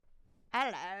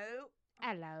Hello.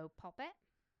 Hello, Puppet.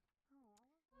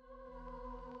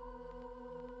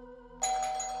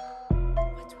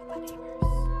 What's with the neighbors?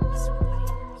 What's with the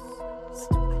neighbors? What's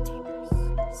with the neighbors?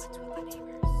 What's with the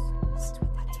neighbors? What's with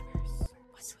the neighbors?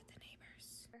 What's with the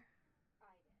neighbors?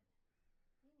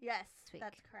 Yes, Sweet.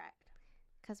 that's correct.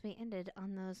 Because we ended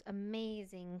on those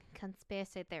amazing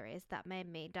conspiracy theories that made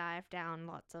me dive down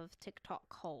lots of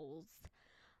TikTok holes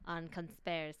on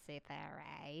conspiracy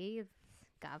theories.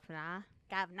 Governor.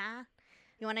 Gavna.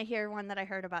 You want to hear one that I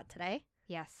heard about today?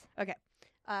 Yes.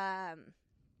 I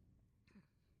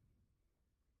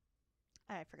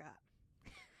forgot.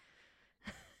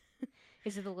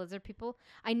 Is it the lizard people?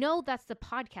 I know that's the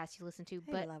podcast you listen to,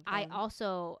 I but love I them.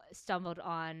 also stumbled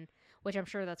on, which I'm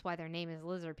sure that's why their name is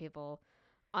lizard people,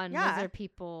 on Yeah. lizard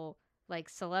people, like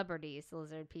celebrities,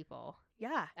 lizard people.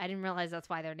 Yeah. I didn't realize that's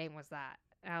why their name was that.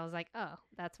 And I was like, oh,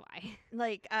 that's why.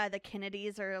 Like the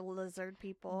Kennedys are lizard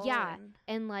people. Yeah. and-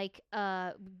 And like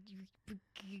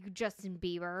Justin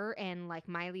Bieber and like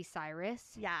Miley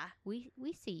Cyrus. Yeah. We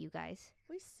see you guys.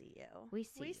 We see you. We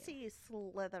see We you. see you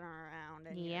slithering around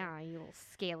in Yeah, you little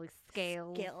scaly your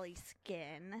scales. scaly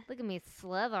skin. Look at me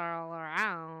slither all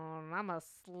around. I'm a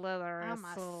slithery, I'm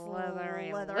a slithery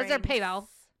slithering lizard people.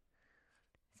 s-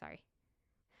 Sorry.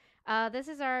 This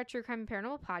is our True Crime and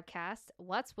Paranormal podcast.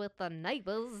 What's with the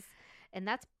neighbors? And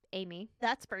that's Amy.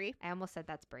 That's Brie. I almost said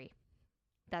that's Brie.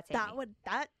 That's Amy.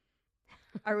 That.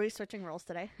 Are we switching roles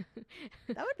today?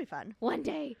 That would be fun. One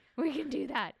day we can do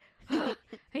that. Are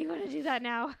you going to do that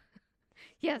now?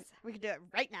 Yes. We can do it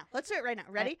right now. Let's do it right now.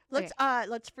 Ready? Okay.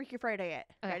 Let's Freaky Friday it.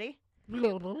 Okay.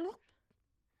 Ready?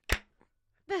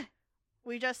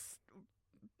 We just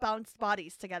bounced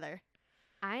bodies together.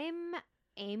 I'm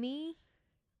Amy.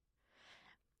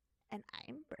 And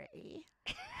I'm Brie.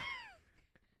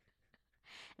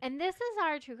 And this is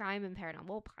our True Crime and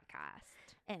Paranormal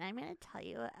podcast. And I'm going to tell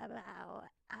you about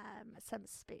some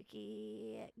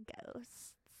spooky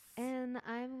ghosts. And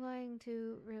I'm going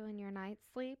to ruin your night's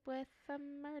sleep with a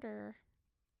murder.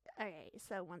 Okay,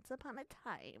 so once upon a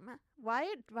time,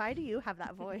 why do you have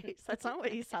that voice? That's not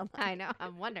what you sound like. I know.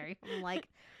 I'm wondering. I'm like,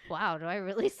 wow, do I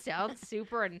really sound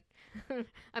super? And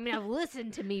I mean, I've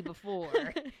listened to me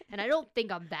before, and I don't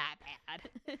think I'm that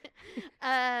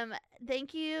bad.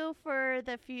 Thank you for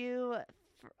the few.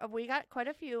 We got quite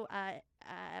a few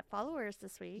followers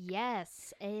this week.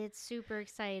 Yes, it's super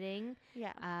exciting.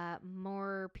 Yeah.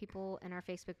 More people in our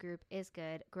Facebook group is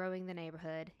good. Growing the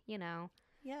neighborhood, you know.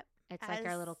 Yep. It's like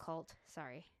our As- little cult.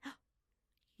 Sorry.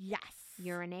 Yes.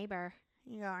 You're a neighbor.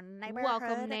 Your neighborhood.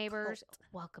 Welcome, neighbors. cult.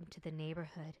 Welcome to the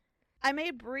neighborhood. I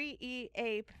made Brie eat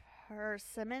a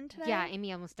persimmon today. Yeah,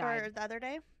 Amy almost Or died. the other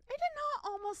day. I did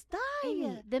not almost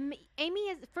die. Amy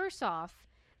is first off.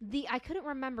 I couldn't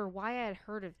remember why I had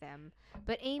heard of them,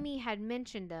 but Amy had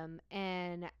mentioned them,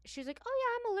 and she was like, "Oh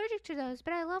yeah, I'm allergic to those,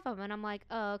 but I love them." And I'm like,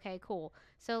 "Oh, okay, cool."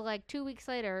 So like 2 weeks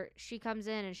later, she comes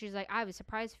in and she's like, "I have a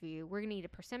surprise for you. We're gonna eat a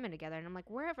persimmon together." And I'm like,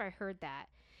 "Where have I heard that?"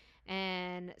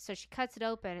 And so she cuts it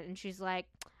open, and she's like,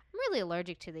 "I'm really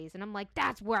allergic to these." And I'm like,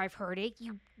 "That's where I've heard it.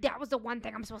 That was the one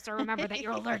thing I'm supposed to remember that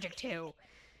you're allergic to."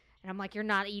 And I'm like, "You're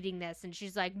not eating this." And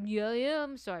she's like, "Yeah, I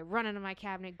am." So I run into my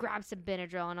cabinet, grab some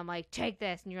Benadryl, and I'm like, "Take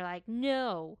this." And you're like,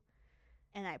 "No."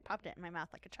 And I popped it in my mouth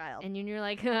like a child. And you're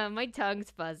like, "My tongue's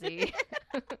fuzzy."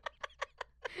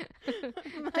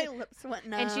 My lips went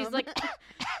numb. And she's like,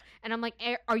 and I'm like,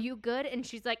 "Are you good?" And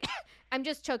she's like, "I'm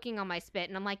just choking on my spit."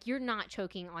 And I'm like, "You're not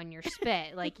choking on your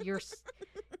spit. Like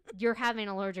you're having an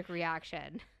allergic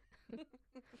reaction."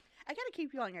 I gotta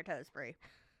keep you on your toes, Brie.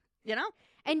 You know?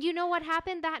 And you know what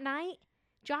happened that night?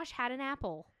 Josh had an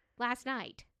apple last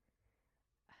night.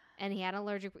 And he had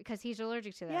allergic because he's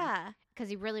allergic to them. Yeah. Because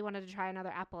he really wanted to try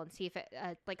another apple and see if it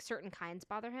like certain kinds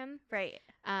bother him. Right.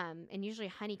 And usually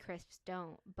Honey Crisps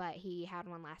don't, but he had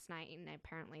one last night and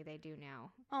apparently they do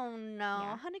now. Oh no.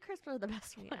 Yeah. Honey Crisp are the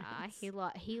best ones. Yeah,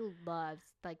 he loves,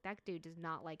 like, that dude does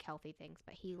not like healthy things,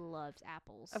 but he loves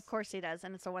apples. Of course he does,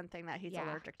 and it's the one thing that he's Yeah.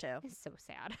 allergic to. It's so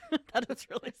sad. That is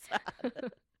really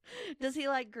sad. Does he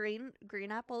like green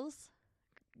apples?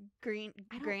 I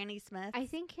don't- Granny Smith? I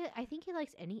think he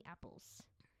likes any apples.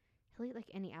 He'll eat like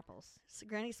any apples.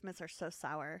 Granny Smiths are so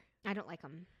sour. I don't like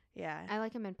them. Yeah. I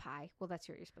like them in pie. Well, that's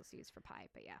what you're supposed to use for pie,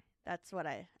 but yeah. That's what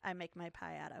I make my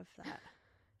pie out of, that.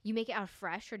 You make it out of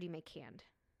fresh or do you make canned?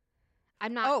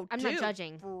 I'm not dude,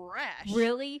 judging. Fresh.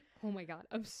 Really? Oh my god.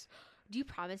 Do you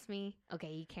promise me?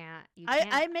 Okay, you can't.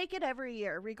 I make it every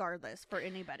year, regardless, for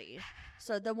anybody.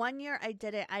 So the one year I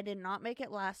did it, I did not make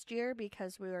it last year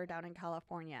because we were down in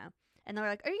California. And they were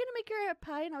like, "Are you going to make your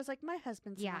pie?" And I was like, "My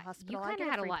husband's in Yeah, the hospital. you I kind get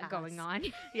of had a free lot pass." going on.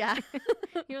 Yeah.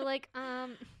 You're like,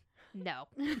 No.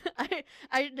 I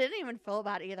didn't even feel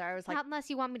bad either. I was like, Not unless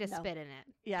you want me to no. spit in it.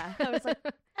 yeah. I was like,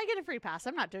 I get a free pass.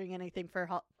 I'm not doing anything for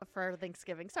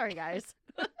Thanksgiving. Sorry, guys.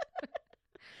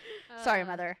 Sorry, Uh,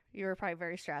 mother. You were probably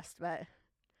very stressed, but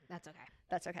That's okay.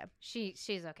 that's okay.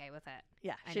 She's okay with it.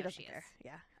 Yeah, I she know doesn't she care. is.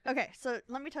 Yeah. Okay, so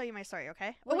let me tell you my story,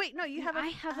 okay? Oh, wait, no, you have I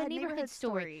have a neighborhood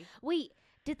story. Wait,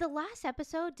 did the last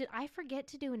episode, did I forget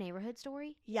to do a neighborhood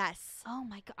story? Yes. Oh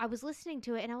my god, I was listening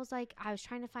to it and I was like, I was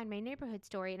trying to find my neighborhood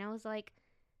story and I was like,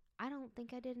 I don't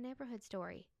think I did a neighborhood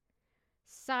story.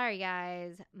 Sorry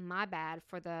guys, my bad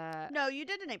for the No, you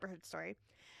did a neighborhood story,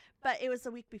 but it was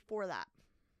the week before that.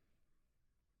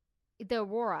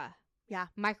 Aurora. Yeah.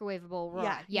 Microwavable Aurora.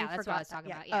 Yeah, Yeah, you that's what I forgot was that. talking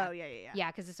Yeah. about. Yeah. Oh, yeah.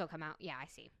 Yeah, because this will come out. Yeah, I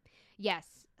see. Yes.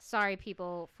 Sorry,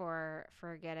 people, for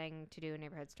forgetting to do a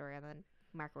neighborhood story on the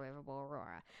microwavable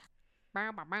Aurora.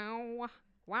 Bow, bow, bow.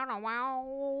 Wow,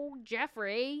 wow.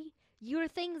 Jeffrey, your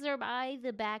things are by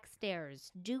the back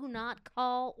stairs. Do not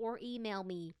call or email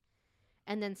me.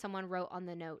 And then someone wrote on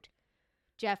the note,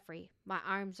 Jeffrey, my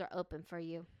arms are open for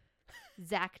you.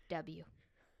 Zach W.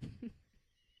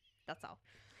 That's all.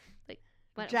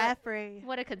 Like, Jeffrey,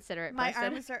 what a considerate my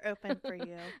person. arms are open for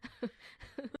you.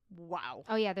 Wow.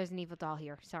 Oh yeah, there's an evil doll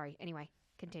here. Sorry. Anyway,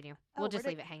 continue. We'll just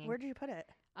leave it hanging. Where did you put it?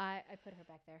 I put her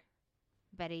back there.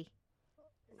 Betty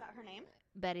Is that her name?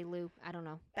 Lou. I don't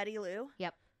know. Betty Lou?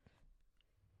 Yep.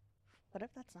 What if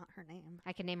that's not her name?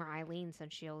 I can name her Eileen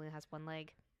since she only has one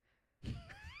leg.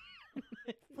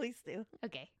 Please do.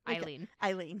 Okay, Okay. Eileen.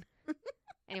 Eileen.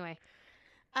 Anyway,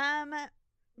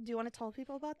 Do you want to tell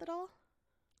people about the doll?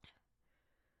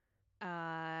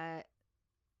 I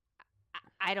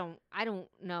don't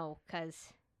know because.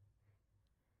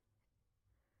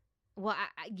 Well,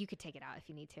 you could take it out if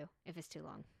you need to. If it's too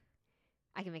long,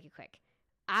 I can make it quick.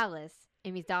 Alice,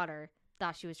 Amy's daughter,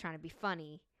 thought she was trying to be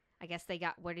funny. I guess they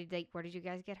got. Where did you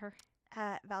guys get her?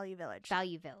 Value Village.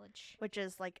 Value Village. which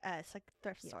is like a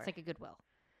thrift Yeah, store. it's like a Goodwill.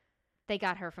 They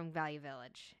got her from Value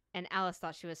Village, and Alice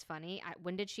thought she was funny.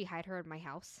 When did she hide her in my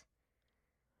house?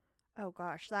 Oh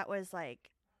gosh, that was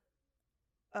like,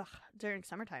 during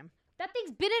summertime. That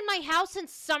thing's been in my house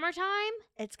since summertime,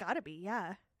 It's got to be,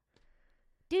 yeah.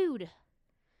 dude.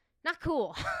 Not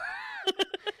cool.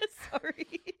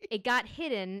 Sorry. It got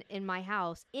hidden in my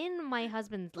house in my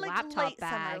husband's Like laptop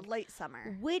bag, late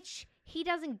summer. which he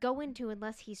doesn't go into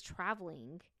unless he's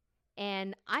traveling.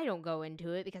 And I don't go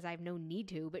into it because I have no need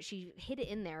to, but she hid it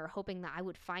in there hoping that I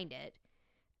would find it.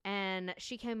 And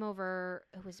she came over,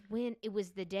 it was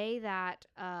the day that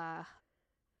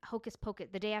Hocus Pocus,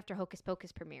 the day after Hocus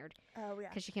Pocus premiered, Oh yeah.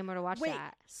 because she came over to watch Wait,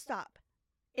 that. stop.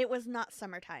 It was not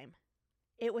summertime.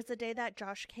 It was the day that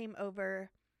Josh came over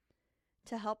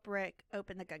to help Rick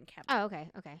open the gun cabinet. Oh,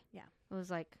 okay. Yeah. It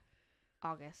was like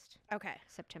August, Okay.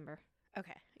 September.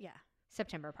 Yeah.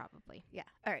 September probably. Yeah.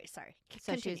 All right. Sorry.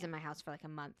 So she was Continue. in my house for like a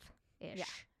month-ish.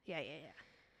 Yeah.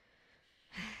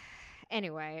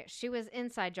 Anyway, she was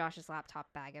inside Josh's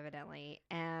laptop bag evidently,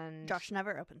 and Josh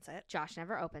never opens it. Josh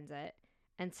never opens it.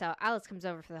 And so Alice comes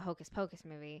over for the Hocus Pocus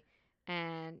movie,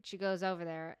 and she goes over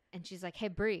there, and she's like, hey,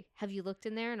 Brie, have you looked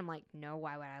in there? And I'm like, no,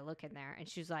 why would I look in there? And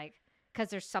she's like, because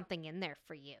there's something in there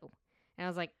for you. And I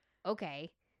was like,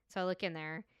 okay. So I look in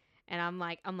there, and I'm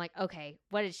like, okay,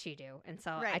 what did she do? And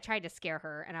so I Right. tried to scare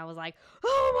her, and I was like,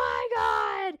 oh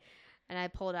my God. And I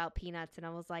pulled out peanuts, and I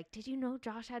was like, did you know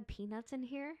Josh had peanuts in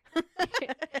here?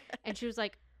 And she was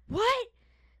like, what?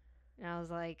 And I was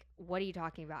like, what are you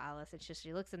talking about, Alice? And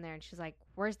she looks in there and she's like,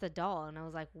 where's the doll? And I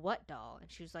was like, what doll? And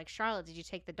she was like, Charlotte, did you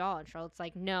take the doll? And Charlotte's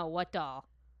like, no, what doll?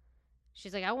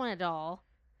 She's like, I want a doll.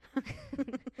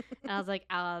 And I was like,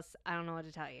 Alice, I don't know what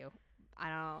to tell you.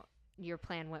 Your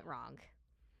plan went wrong.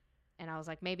 And I was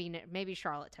like, maybe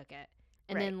Charlotte took it.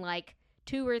 And Right. then like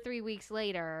 2 or 3 weeks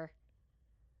later,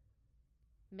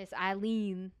 Miss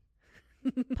Eileen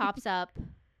pops up.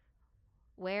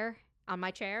 Where? On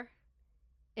my chair?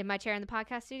 In my chair in the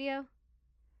podcast studio?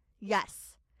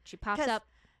 Yes. She pops 'Cause up.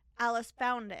 Alice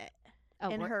found it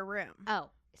in where- her room. Oh,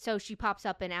 so she pops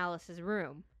up in Alice's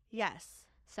room. Yes.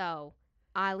 So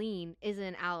Eileen is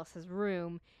in Alice's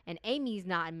room, and Amy's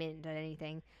not admitting to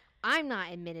anything. I'm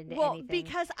not admitting to Well, anything.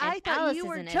 because and I thought Alice you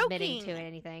were isn't joking. admitting to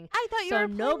anything. I thought you So were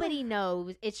playing nobody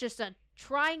knows. It's just a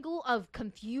triangle of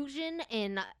confusion,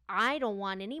 and I don't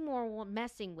want any more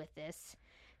messing with this,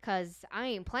 because I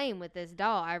ain't playing with this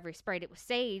doll. I already sprayed it with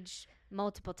sage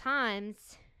multiple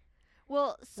times.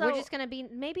 Well, so We're just going to be,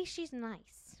 maybe she's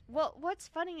nice. well, what's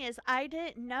funny is I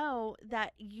didn't know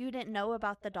that you didn't know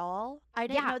about the doll. I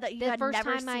didn't know that you the had first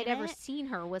never time I'd seen ever it. seen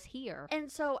her was here.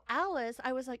 And so Alice,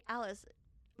 I was like, Alice,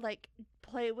 like,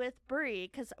 play with Brie,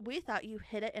 because we thought you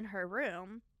hid it in her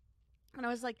room. And I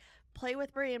was like, play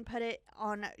with Brie and put it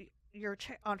on your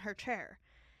on her chair.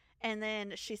 And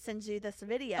then she sends you this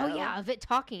video. Oh yeah, of it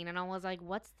talking, and I was like,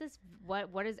 "What's this?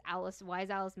 What is Alice? Why is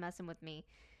Alice messing with me?"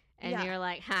 And Yeah. you're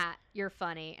like, "Ha, you're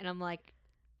funny," and I'm like,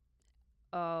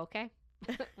 "Oh, okay,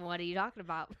 what are you talking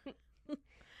about?"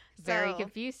 Very So,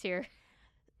 confused here.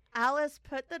 Alice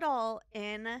put the doll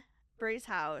in Bree's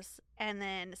house, and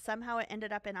then somehow it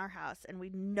ended up in our house, and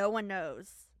no one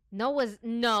knows. No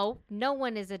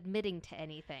one is admitting to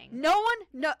anything. No one?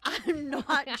 No, I'm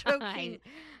not joking.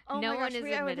 Oh no my one gosh, is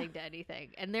I would- admitting to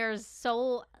anything, and there's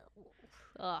no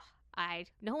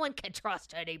one can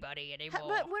trust anybody anymore.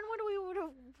 But when would we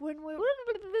when we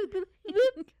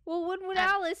Well, when would Um,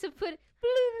 Alice have put?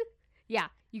 Yeah,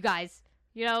 you guys,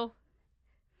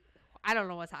 I don't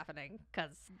know what's happening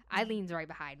because Eileen's right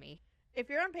behind me. if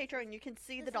you're on Patreon, you can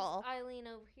see the doll. Eileen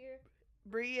over here.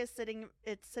 Bree is sitting.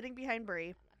 It's sitting behind Bree.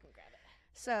 I can grab it.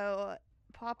 So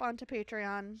pop onto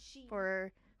Patreon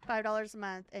for $5 a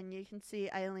month, and you can see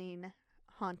Eileen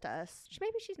haunt us.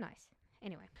 Maybe she's nice.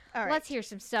 Anyway, All right. let's hear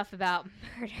some stuff about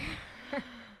murder.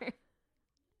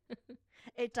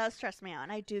 It does stress me out,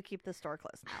 and I do keep the store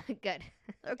closed now. Good.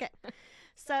 Okay.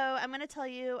 So I'm going to tell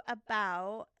you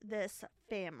about this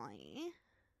family.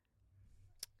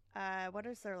 What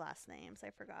is their last names? I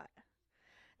forgot.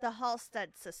 The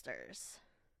Halstead sisters.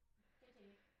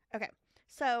 Okay.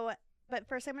 So, but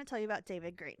first I'm going to tell you about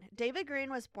David Green. David Green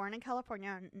was born in California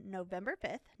on November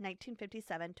 5th,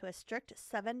 1957, to a strict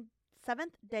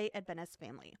Seventh-day Adventist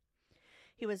family.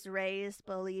 He was raised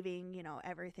believing,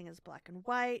 everything is black and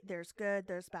white. There's good,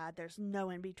 there's bad, there's no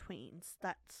in-betweens,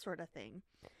 that sort of thing.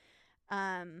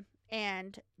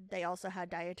 And they also had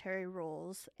dietary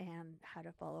rules and had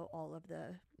to follow all of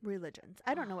the religions.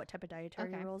 I don't know what type of dietary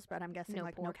Okay. rules, but I'm guessing No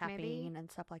no pork, maybe? caffeine and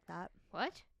stuff like that.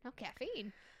 What? No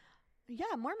caffeine.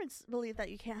 Yeah, Mormons believe that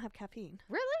you can't have caffeine.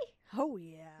 Really? Oh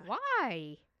yeah.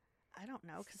 Why? I don't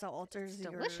know, because it alters It's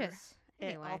your delicious. It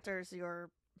Anyway. alters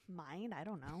your mind. I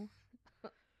don't know.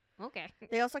 Okay.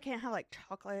 They also can't have like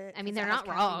chocolate. I mean, 'cause they're it has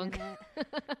not caffeine wrong. in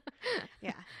it.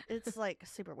 Yeah, it's like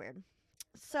super weird.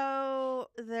 So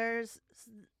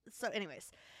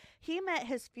anyways, he met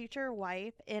his future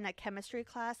wife in a chemistry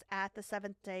class at the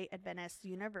Seventh-day Adventist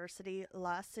University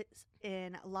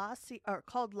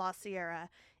called La Sierra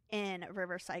in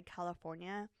Riverside,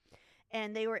 California.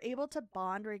 And they were able to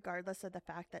bond regardless of the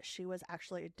fact that she was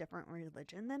actually a different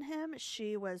religion than him.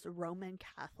 She was Roman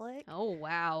Catholic. Oh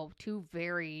wow, two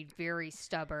very, very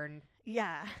stubborn.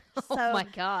 Yeah. Oh my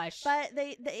gosh. But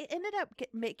they ended up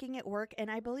making it work, and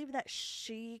I believe that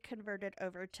she converted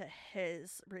over to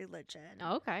his religion.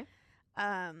 Okay.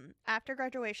 After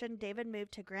graduation, David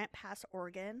moved to Grant Pass,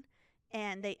 Oregon,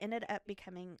 and they ended up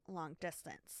becoming long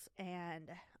distance.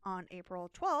 And on April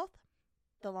 12th,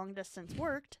 the long distance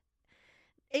worked.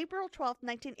 April 12th,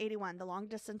 1981, the long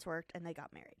distance worked, and they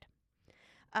got married.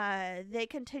 They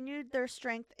continued their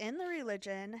strength in the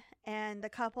religion, and the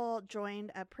couple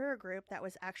joined a prayer group that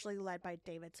was actually led by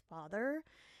David's father.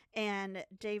 And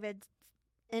David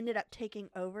ended up taking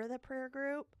over the prayer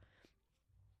group.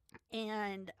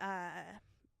 And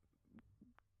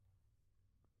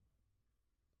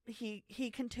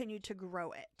he continued to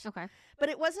grow it. Okay. But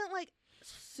it wasn't like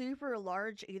super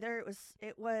large either.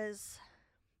 It was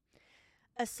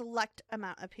a select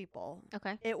amount of people.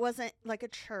 Okay. It wasn't like a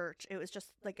church. It was just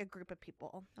like a group of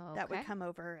people that would Okay. come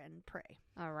over and pray.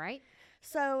 All right.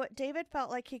 So David felt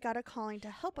like he got a calling to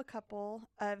help a couple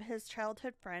of his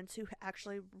childhood friends who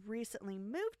actually recently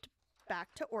moved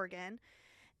back to Oregon,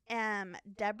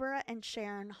 Deborah and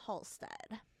Sharon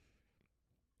Halstead.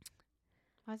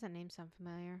 Why does that name sound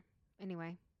familiar?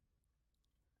 Anyway.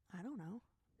 I don't know.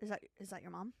 Is that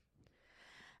your mom?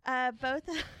 Both.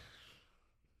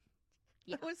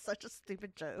 Yeah. That was such a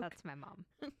stupid joke. That's my mom.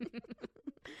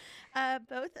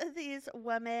 Both of these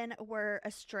women were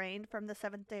estranged from the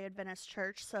Seventh-day Adventist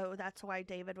Church, so that's why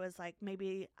David was like,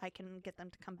 maybe I can get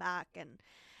them to come back and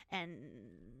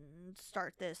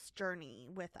start this journey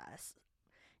with us.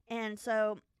 And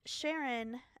so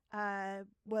Sharon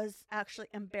was actually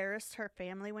embarrassed her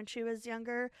family when she was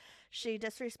younger. She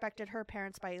disrespected her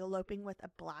parents by eloping with a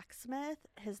blacksmith.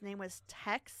 His name was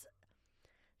Tex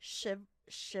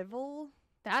Shivel.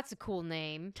 That's a cool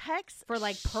name. Tex For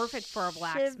like perfect for a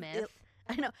blacksmith.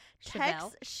 I know.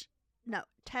 Chevelle?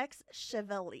 Tex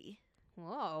Chevelle.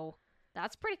 Whoa.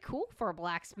 That's pretty cool for a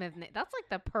blacksmith name. That's like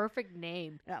the perfect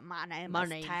name. My name My is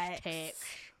name's Tex. Tex.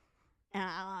 And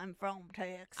I'm from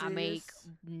Texas. I make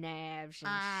knives and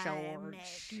I swords.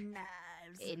 make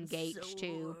knives And gates,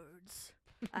 too. swords.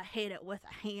 I hit it with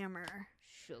a hammer.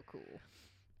 So cool.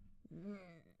 Mm.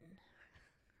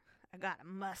 I got a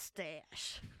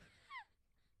mustache.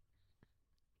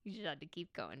 You just had to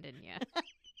keep going, didn't you?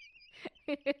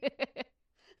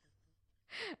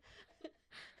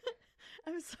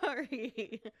 I'm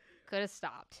sorry. Could have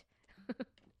stopped.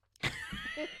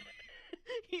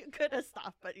 You could have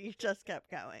stopped, but you just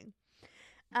kept going.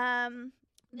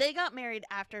 They got married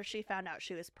after she found out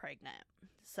she was pregnant.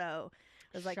 So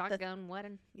it was like Shotgun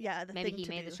wedding. the Maybe thing he to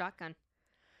made do. the shotgun.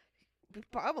 He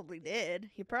probably did.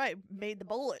 He probably made the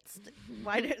bullets.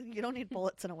 Why do you don't need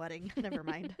bullets in a wedding? Never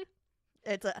mind.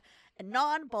 It's a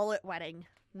non-bullet wedding.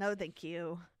 No, thank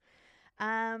you.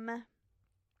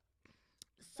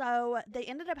 So they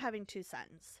ended up having 2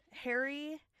 sons,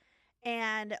 Harry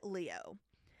and Leo.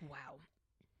 Wow.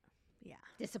 Yeah.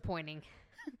 Disappointing.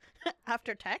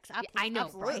 After Tex, Yeah, I know,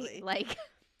 absolutely. right? Like,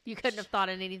 you couldn't have thought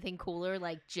of anything cooler,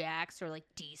 like Jax or like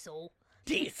Diesel.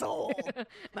 Diesel.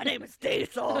 My name is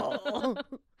Diesel.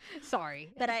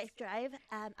 Sorry. But I drive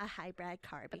a hybrid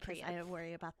car because Prius. I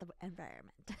worry about the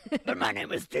environment. But my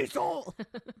name is Diesel.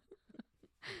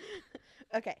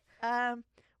 Okay.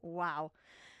 Wow.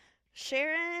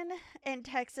 Sharon and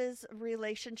Tex's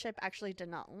relationship actually did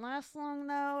not last long,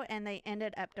 though, and they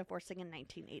ended up divorcing in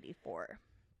 1984.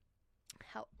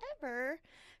 However,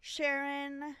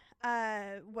 Sharon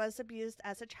was abused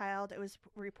as a child. It was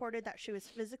reported that she was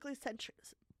physically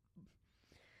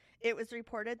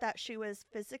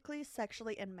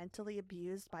sexually, and mentally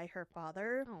abused by her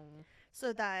father. Oh.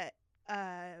 So that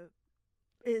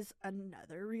is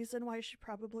another reason why she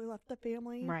probably left the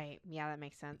family. Right. Yeah, that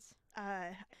makes sense.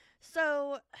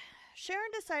 So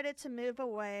Sharon decided to move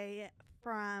away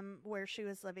from where she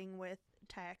was living with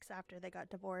Tex after they got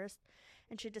divorced,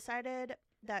 and she decided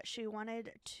that she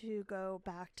wanted to go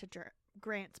back to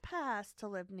Grants Pass to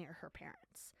live near her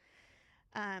parents.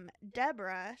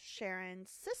 Deborah, Sharon's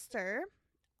sister,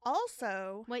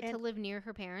 also Wait, to live near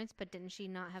her parents, but didn't she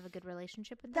not have a good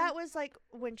relationship with them? that was like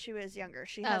when she was younger.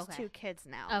 She has Okay. 2 kids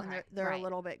now. And Okay, they're right. a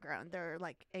little bit grown. They're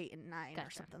like 8 and 9 or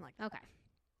Gotcha. something like that. Okay.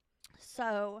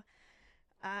 So,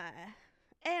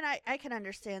 and I can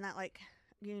understand that, like,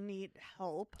 you need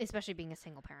help. Especially being a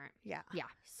single parent. Yeah. Yeah.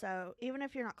 So, even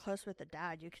if you're not close with the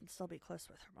dad, you can still be close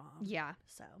with her mom. Yeah.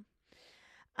 So,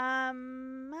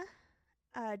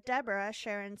 Deborah,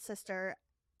 Sharon's sister,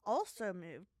 also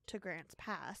moved to Grants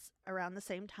Pass around the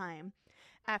same time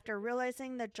after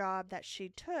realizing the job that she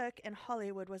took in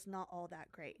Hollywood was not all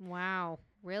that great. Wow.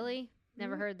 Really?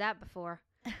 Never Mm. heard that before.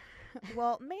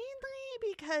 Well,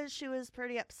 mainly because she was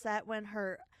pretty upset when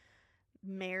her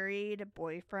married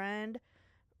boyfriend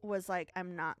was like,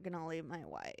 I'm not going to leave my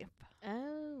wife.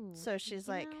 Oh. So she's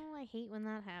like, No, I hate when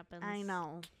that happens. I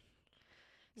know.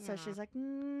 So Yeah. she's like,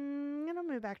 I'm going to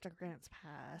move back to Grants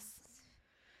Pass.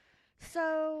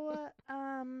 So,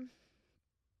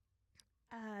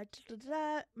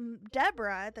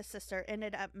 Deborah, the sister,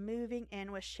 ended up moving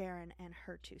in with Sharon and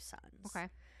her 2 sons. Okay.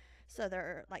 So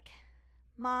they're like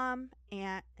mom,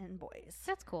 aunt, and boys.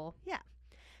 That's cool.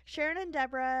 Sharon and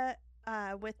Deborah,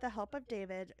 with the help of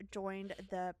David, joined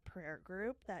the prayer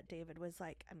group that David was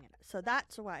like, so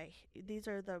that's why these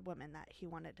are the women that he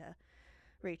wanted to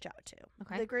reach out to.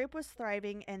 Okay. The group was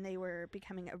thriving and they were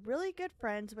becoming really good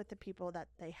friends with the people that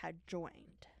they had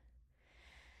joined.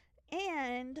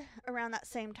 And around that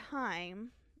same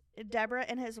time, Deborah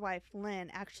and his wife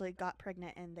Lynn actually got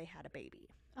pregnant and they had a baby.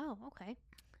 Oh, okay.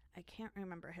 I can't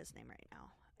remember his name right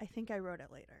now. I think I wrote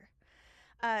it later.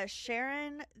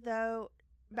 Sharon, though,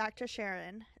 back to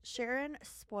Sharon. Sharon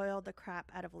spoiled the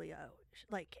crap out of Leo.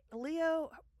 Like,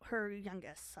 Leo, her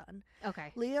youngest son.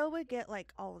 Okay. Leo would get,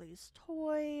 like, all these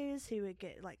toys. He would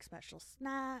get, like, special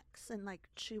snacks. And, like,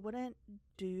 she wouldn't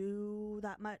do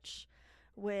that much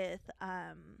with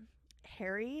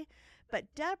Harry.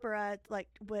 But Deborah, like,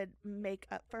 would make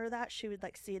up for that. She would,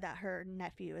 like, see that her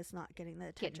nephew is not getting the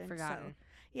attention. Getting forgotten. So,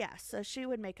 yeah, so she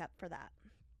would make up for that.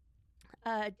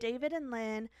 David and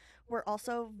Lynn were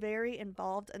also very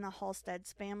involved in the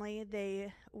Halstead's family.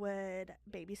 They would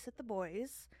babysit the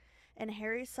boys, and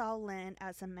Harry saw Lynn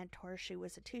as a mentor. She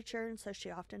was a teacher, and so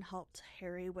she often helped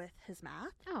Harry with his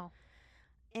math. Oh.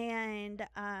 And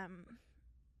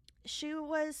she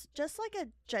was just like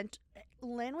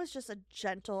Lynn was just a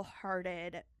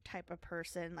gentle-hearted type of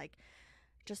person, like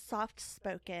just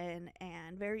soft-spoken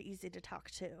and very easy to talk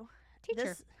to.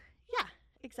 Teacher. Yeah,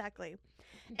 exactly.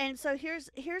 And so here's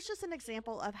just an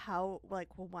example of how like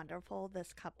wonderful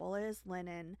this couple is, Lynn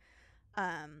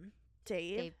and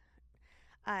Dave.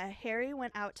 Harry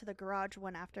went out to the garage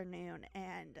one afternoon,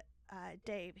 and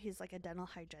Dave, he's like a dental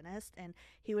hygienist, and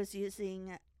he was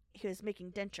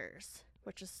making dentures,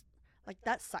 which is like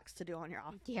that sucks to do on your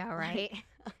off. Yeah, right.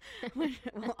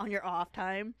 On your off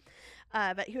time.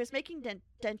 But he was making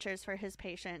dentures for his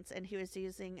patients, and he was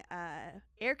using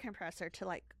air compressor to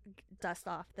like dust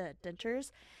off the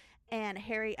dentures. And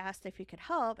Harry asked if he could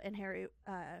help, and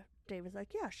Dave was like,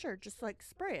 yeah, sure, just like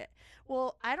spray it.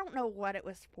 Well, I don't know what it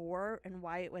was for and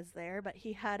why it was there, but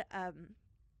he had a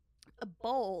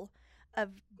bowl of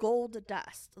gold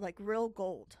dust, like real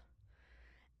gold.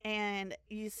 And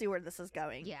you see where this is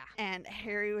going. Yeah. And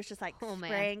Harry was just like Oh,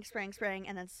 man. spraying,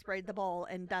 and then sprayed the bowl,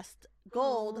 and dust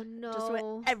gold Oh, no. just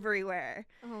went everywhere.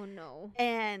 Oh no.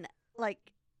 And like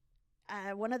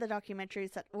one of the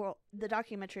documentaries the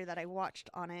documentary that I watched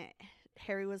on it,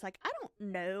 Harry was like, I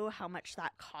don't know how much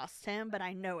that cost him, but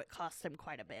I know it cost him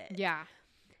quite a bit. Yeah.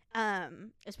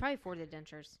 It's probably for the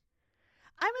dentures.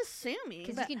 I'm assuming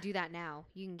Because you can do that now.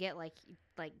 You can get like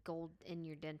gold in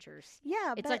your dentures.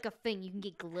 yeah, It's but like a thing. You can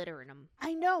get glitter in them.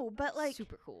 I know, but like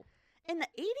Super cool. in the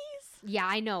 80s, Yeah,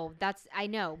 I know. I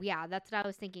know. Yeah, that's what I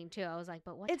was thinking too. I was like,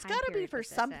 but what? it's time got to be period for was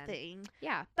this in? something.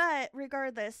 Yeah. But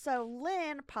regardless, so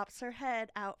Lynn pops her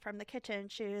head out from the kitchen.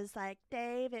 She was like,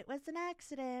 Dave, it was an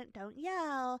accident. Don't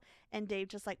yell. And Dave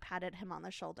just like patted him on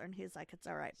the shoulder, and he's like, it's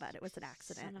all right, bud. It was an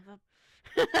accident. Son of a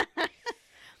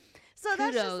So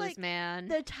kudos, that's just like man.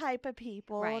 the type of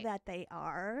people Right. that they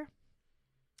are.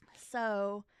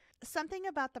 So something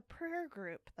about the prayer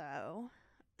group, though.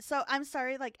 So I'm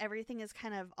sorry, like everything is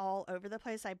kind of all over the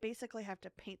place. I basically have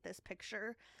to paint this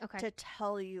picture Okay. to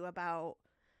tell you about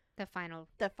The final.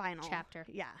 the final Chapter.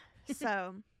 Yeah.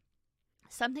 So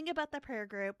something about the prayer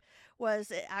group was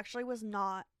it actually was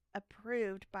not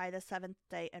approved by the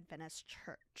Seventh-day Adventist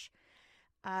Church.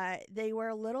 They were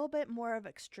a little bit more of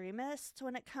extremists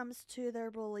when it comes to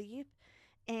their belief,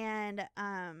 and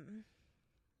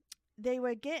they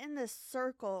would get in this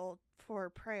circle for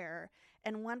prayer,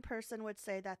 and one person would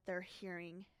say that they're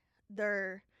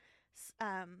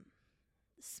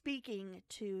speaking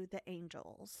to the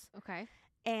angels. Okay.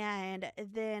 And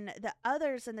then the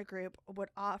others in the group would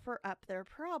offer up their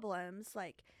problems,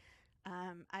 like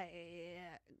I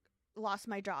lost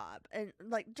my job, and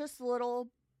like just little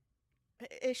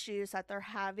issues that they're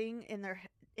having in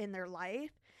their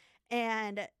life.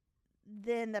 And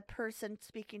then the person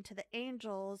speaking to the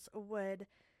angels would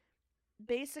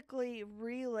basically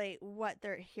relay what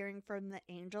they're hearing from the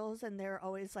angels, and they're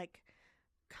always like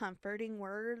comforting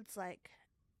words, like,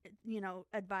 you know,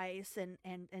 advice and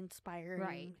inspiring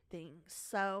Right. things.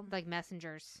 So Like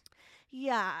messengers.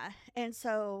 yeah, and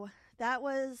so that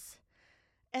was,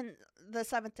 and the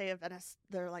Seventh-day Adventists,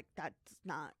 they're like, that's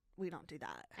not, we don't do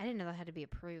that. I didn't know that had to be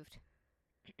approved.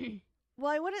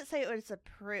 Well, I wouldn't say it was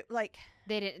approved, like,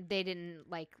 They didn't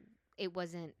like. It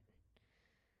wasn't.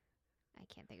 I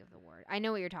can't think of the word. I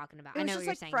know what you're talking about. It I was know just, what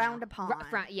you're like, saying. frowned now.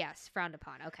 upon. Yes, frowned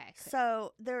upon. Okay.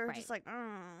 so they're Right. just like,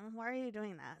 why are you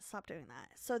doing that? Stop doing that.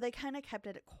 So they kind of kept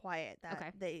it quiet that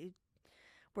Okay. they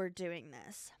were doing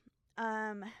this.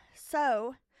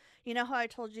 So, you know how I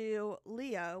told you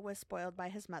Leo was spoiled by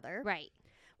his mother? Right.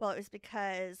 Well, it was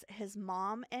because his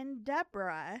mom and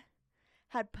Deborah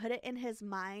had put it in his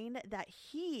mind that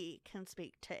he can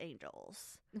speak to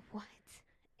angels. What?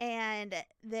 And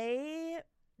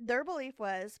their belief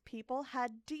was people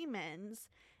had demons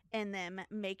in them,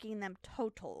 making them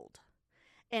totaled.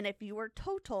 And if you were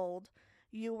totaled,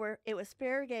 it was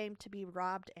fair game to be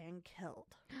robbed and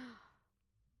killed.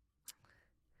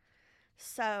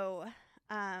 So,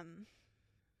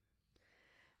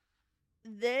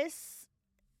 this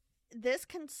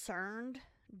concerned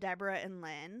Deborah and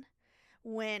Lynn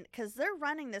because they're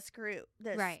running this group,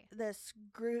 Right. this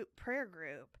prayer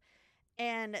group.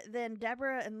 And then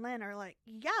Deborah and Lynn are like,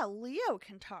 yeah, Leo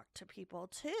can talk to people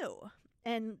too.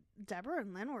 And Deborah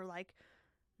and Lynn were like,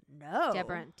 no.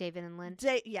 David and Lynn.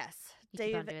 Yes. You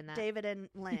keep on doing that. David and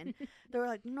Lynn. They were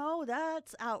like, no,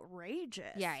 that's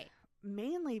outrageous. Yeah. Right.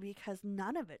 Mainly because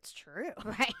none of it's true.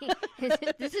 Right.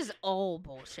 This is all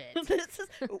bullshit.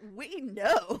 We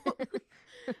know.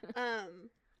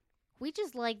 We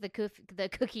just like the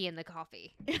cookie and the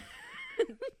coffee.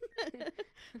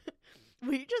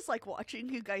 We just like watching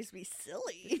you guys be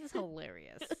silly. This is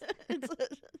hilarious.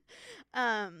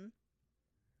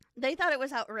 They thought it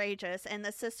was outrageous, and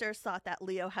the sisters thought that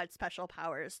Leo had special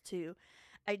powers to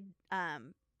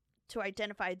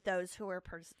identify those who were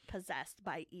possessed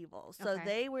by evil. So Okay.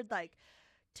 they would like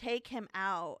take him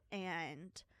out,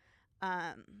 and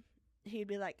he'd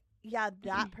be like, yeah,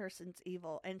 that person's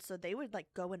evil. And so they would like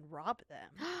go and rob them.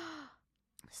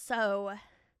 So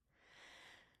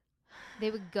They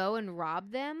would go and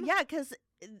rob them? yeah, because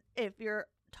if you're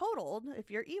totaled,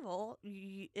 if you're evil,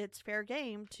 it's fair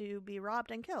game to be robbed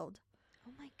and killed.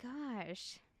 Oh my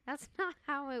gosh. That's not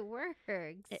how it works.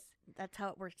 That's how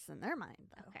it works in their mind,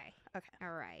 though. Okay. Okay.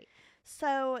 All right.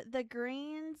 So the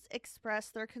Greens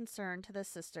expressed their concern to the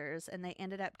sisters, and they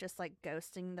ended up just like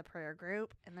ghosting the prayer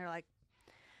group. And they're like,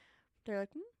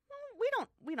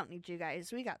 we don't need you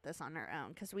guys. We got this on our own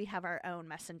because we have our own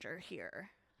messenger here,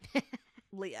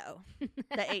 Leo,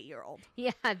 the 8-year-old.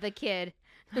 Yeah, the kid.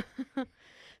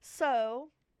 So,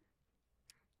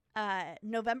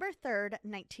 November 3rd,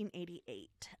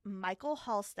 1988, Michael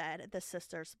Halstead, the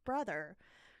sister's brother,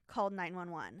 called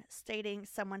 911, stating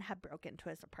someone had broken into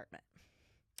his apartment.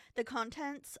 The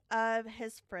contents of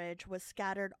his fridge was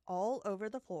scattered all over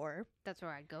the floor. That's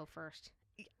where I'd go first.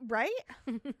 Right?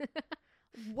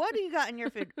 What do you got in your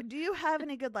food? Do you have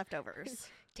any good leftovers?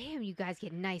 Damn, you guys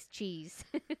get nice cheese.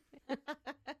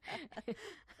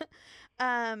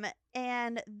 And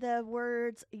the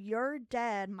words "You're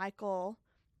dead, Michael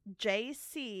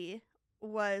J.C."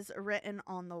 was written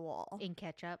on the wall. In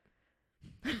ketchup.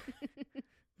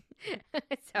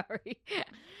 Sorry.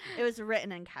 It was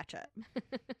written in ketchup.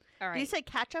 All right. Do you say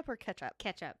ketchup or ketchup?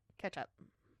 ketchup? Ketchup.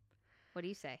 What do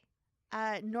you say?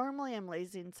 Normally I'm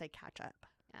lazy and say ketchup.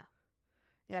 Oh.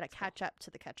 You gotta That's cool. catch up to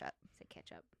the ketchup. Say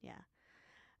ketchup.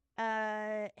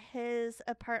 His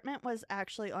apartment was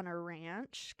actually on a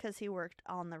ranch because he worked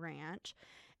on the ranch.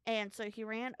 And so he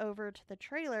ran over to the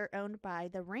trailer owned by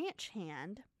the ranch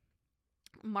hand,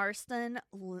 Marston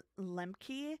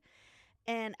Lemke.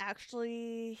 And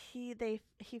actually, he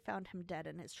found him dead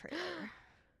in his trailer.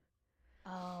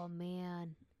 Oh,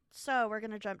 man. So we're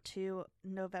going to jump to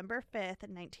November 5th,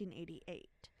 1988.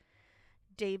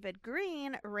 David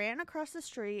Green ran across the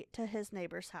street to his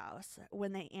neighbor's house.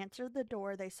 When they answered the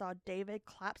door, they saw David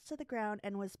collapse to the ground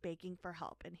and was begging for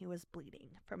help, and he was bleeding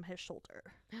from his shoulder.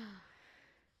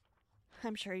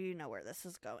 I'm sure you know where this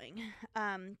is going.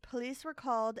 Police were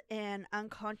called, and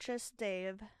unconscious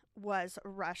Dave was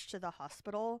rushed to the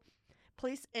hospital.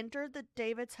 Police entered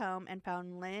David's home and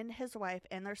found Lynn, his wife,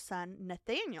 and their son,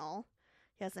 Nathaniel,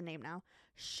 he has a name now,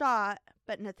 shot,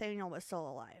 but Nathaniel was still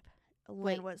alive.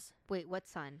 Lynn was Wait, what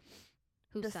son?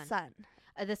 Whose the son? son.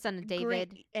 The son of David.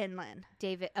 Green and Lynn.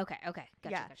 David. Okay. Gotcha.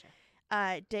 Yeah.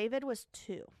 Gotcha. David was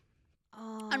 2.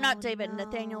 Oh, I'm not David. no.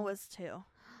 Nathaniel was 2.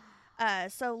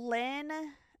 So Lynn,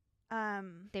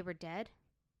 They were dead?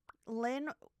 Lynn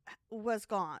was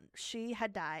gone. She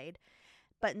had died,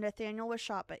 but Nathaniel was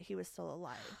shot, but he was still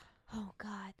alive. Oh,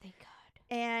 God. Thank God.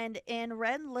 And in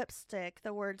red lipstick,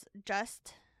 the words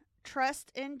 "Just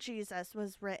Trust in Jesus"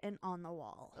 was written on the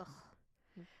wall. Ugh.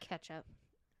 Ketchup.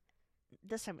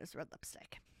 This time it was red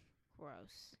lipstick.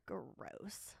 Gross.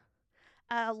 Gross.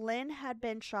 Lynn had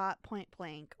been shot point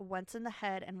blank, once in the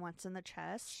head and once in the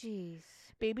chest. Jeez.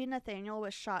 Baby Nathaniel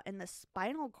was shot in the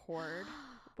spinal cord,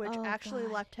 which Oh, actually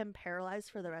God. left him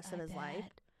paralyzed for the rest of I his life.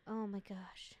 bet. Oh, my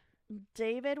gosh.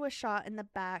 David was shot in the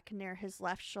back near his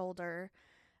left shoulder,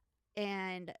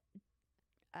 and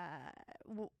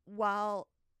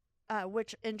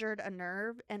which injured a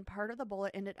nerve, and part of the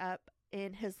bullet ended up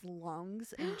in his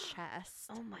lungs and chest.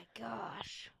 Oh, my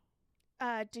gosh.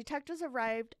 Detectives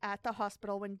arrived at the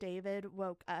hospital when David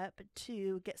woke up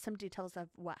to get some details of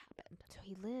what happened. So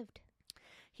he lived.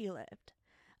 He lived.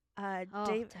 Oh,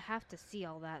 Dave, to have to see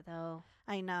all that, though.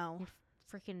 I know.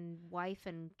 Freaking wife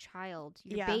and child.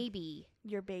 Your Yeah. baby.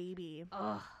 Your baby.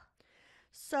 Ugh.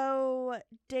 So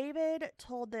David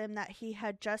told them that they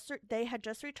had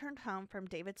just returned home from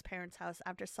David's parents' house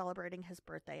after celebrating his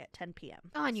birthday at 10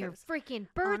 p.m. On So your it was freaking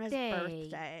on his birthday.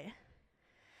 birthday.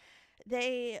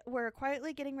 They were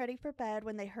quietly getting ready for bed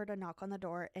when they heard a knock on the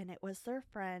door, and it was their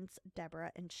friends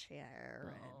Deborah and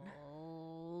Sharon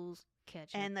Oh,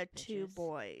 ketchup. and the 2 bitches.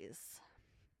 boys.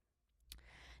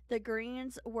 The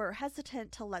Greens were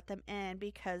hesitant to let them in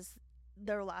because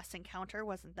their last encounter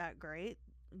wasn't that great.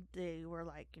 They were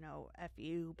like, F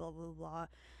you, blah, blah, blah.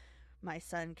 My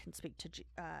son can speak to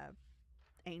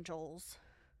angels.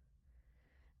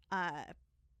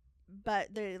 But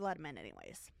they let him in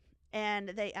anyways. And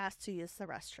they asked to use the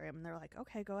restroom. And they're like,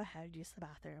 okay, go ahead, use the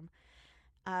bathroom.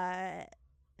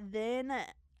 Then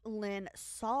Lynn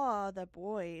saw the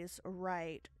boys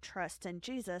write "Trust in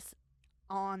Jesus"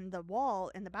 on the wall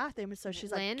in the bathroom. So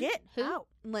she's Lynn? like, get Who? out.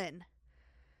 Lynn.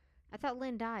 I thought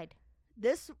Lynn died.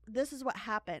 This is what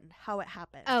happened, how it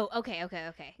happened. Oh, okay.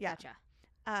 Yeah.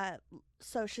 Gotcha.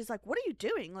 So she's like, what are you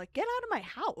doing? Like, get out of my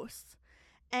house.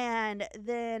 And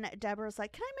then Deborah's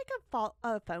like, can I make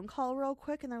a phone call real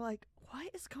quick? And they're like,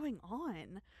 what is going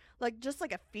on? Like, just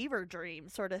like a fever dream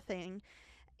sort of thing.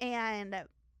 And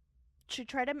she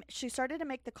started to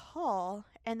make the call,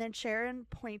 and then Sharon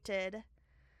pointed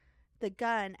the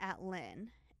gun at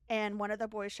Lynn, and one of the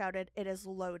boys shouted, "It is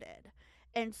loaded."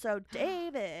 And so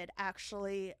David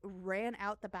actually ran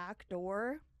out the back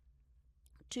door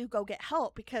to go get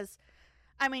help because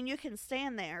I mean, you can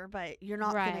stand there, but you're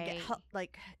not going to get Right. help.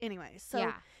 Like, anyway. So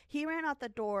yeah. he ran out the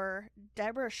door.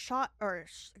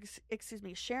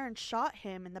 Sharon shot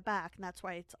him in the back, and that's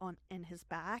why it's in his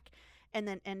back. And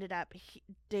then ended up,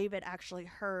 David actually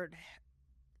heard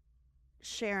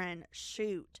Sharon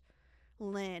shoot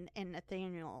Lynn and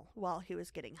Nathaniel while he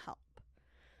was getting help.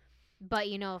 But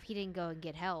if he didn't go and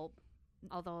get help,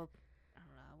 although I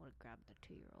don't know, I would have grabbed the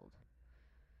 2-year-old.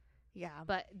 Yeah.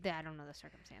 But I don't know the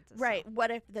circumstances. Right. so-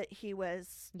 What if he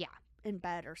was Yeah. in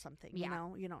bed or something? Yeah. You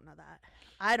know, you don't know that.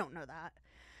 I don't know that.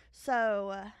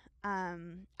 So,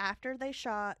 after they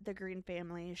shot the Green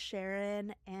family,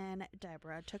 Sharon and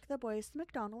Deborah took the boys to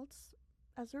McDonald's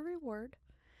as a reward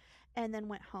and then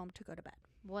went home to go to bed.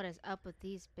 What is up with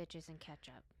these bitches and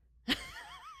ketchup?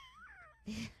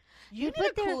 You need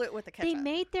put to cool it with the ketchup. They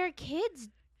made their kids.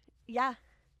 Yeah.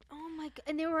 Oh my god!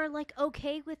 And they were like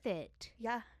okay with it.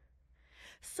 Yeah.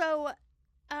 So,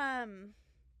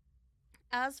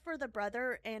 as for the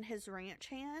brother and his ranch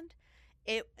hand,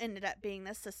 it ended up being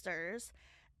the sisters.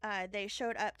 They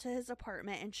showed up to his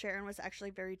apartment, and Sharon was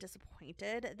actually very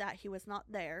disappointed that he was not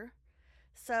there.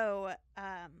 So,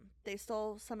 they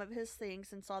stole some of his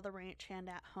things and saw the ranch hand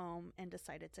at home and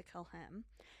decided to kill him.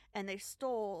 And they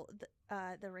stole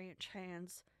the ranch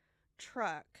hand's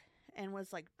truck and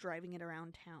was like driving it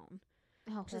around town.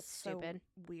 Oh, Which that's is so stupid.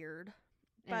 weird.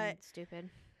 And But stupid.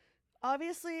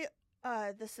 obviously,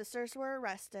 the sisters were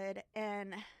arrested,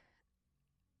 and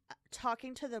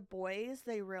talking to the boys,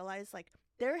 they realized like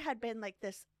there had been like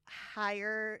this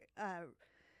higher,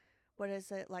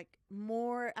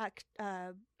 more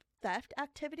theft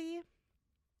activity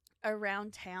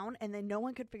around town, and then no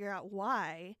one could figure out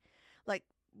why. Like,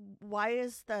 why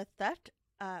is the theft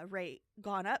rate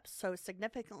gone up so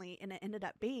significantly? And it ended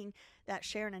up being that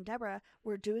Sharon and Deborah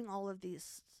were doing all of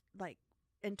these like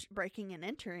breaking and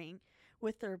entering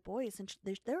with their boys, and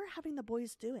they were having the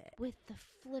boys do it. With the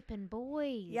flippin'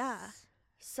 boys. Yeah.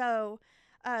 So,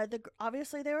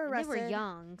 obviously they were And arrested. they were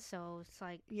young, so it's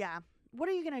like Yeah. What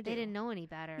are you gonna do? they didn't know any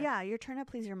better. Yeah, you're trying to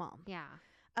please your mom. Yeah.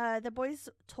 The boys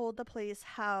told the police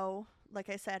how, like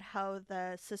I said, how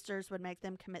the sisters would make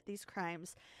them commit these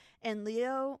crimes. And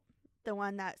Leo, the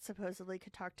one that supposedly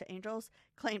could talk to angels,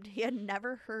 claimed he had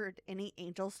never heard any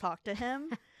angels talk to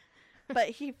him, but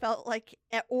he felt like,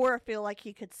 or feel like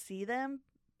he could see them,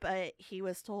 but he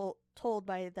was told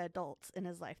by the adults in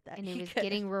his life that And he was could.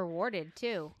 getting rewarded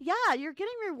too. Yeah, you're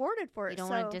getting rewarded for it. You don't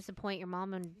so, want to disappoint your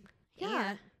mom and Yeah.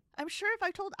 aunt. I'm sure if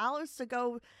I told Alice to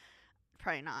go,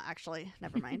 probably not actually,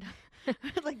 never mind.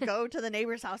 Like go to the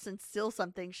neighbor's house and steal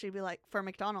something, she'd be like, for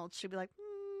McDonald's, she'd be like,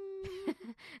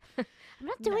 I'm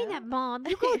not doing No. that, Mom.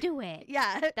 You go do it.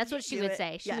 yeah. That's what she do would it.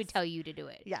 say. She Yes. would tell you to do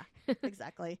it. Yeah,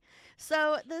 exactly.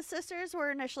 So the sisters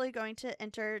were initially going to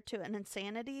enter to an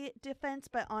insanity defense,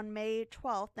 but on May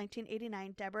 12th,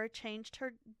 1989, Deborah changed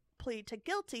her plea to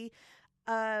guilty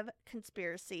of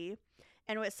conspiracy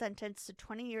and was sentenced to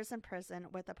 20 years in prison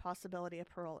with a possibility of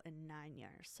parole in 9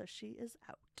 years. So she is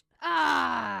out.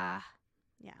 Ah.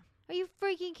 Yeah. Are you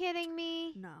freaking kidding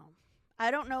me? No. I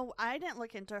don't know. I didn't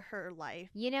look into her life.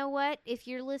 You know what? If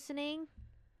you're listening,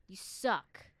 you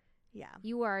suck. Yeah.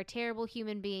 You are a terrible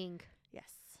human being. Yes,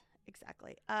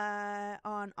 exactly.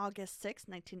 On August 6,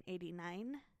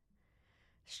 1989,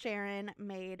 Sharon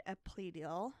made a plea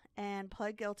deal and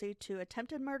pled guilty to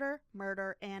attempted murder,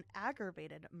 murder, and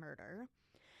aggravated murder.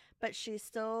 But she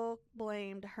still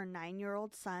blamed her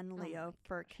 9-year-old son, my Leo,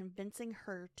 for convincing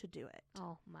her to do it.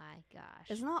 Oh my gosh.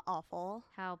 Isn't that awful?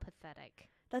 How pathetic.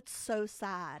 That's so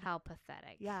sad. How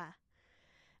pathetic. Yeah.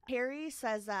 Harry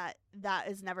says that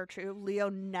is never true. Leo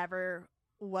never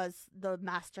was the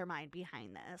mastermind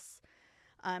behind this,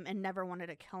 and never wanted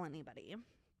to kill anybody.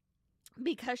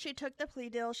 Because she took the plea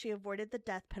deal, she avoided the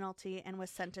death penalty and was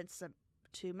sentenced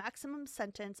to maximum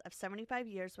sentence of 75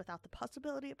 years without the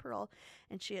possibility of parole,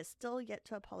 and she has still yet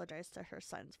to apologize to her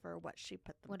sons for what she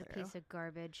put them What a through. piece of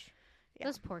garbage. Yeah.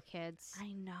 Those poor kids.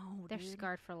 I know, They're dude.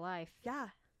 scarred for life. Yeah.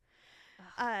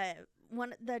 Ugh.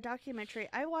 The documentary,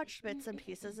 I watched bits and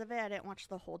pieces of it. I didn't watch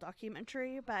the whole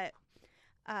documentary, but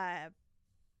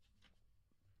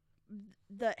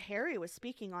the Harry was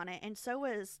speaking on it, and so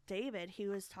was David. He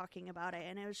was talking about it,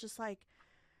 and it was just like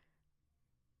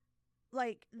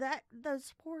that.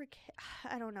 Those poor kids.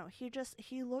 I don't know.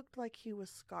 He looked like he was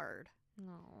scarred.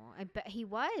 No, I bet he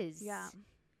was. Yeah.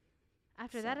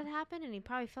 After that So- had happened, and he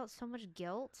probably felt so much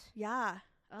guilt. Yeah.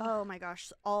 Ugh, Oh my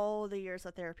gosh! All the years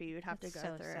of therapy you'd have that's to go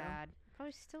so through. sad.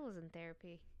 Probably still is in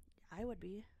therapy. I would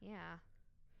be. Yeah.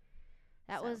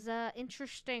 That So. was a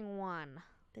interesting one.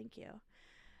 Thank you.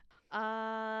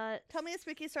 Spooky. Tell me a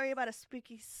spooky story about a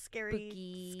spooky,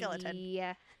 scary skeleton.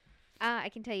 Yeah. I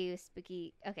can tell you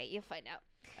spooky. Okay, you'll find out.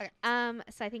 Okay.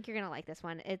 So I think you're gonna like this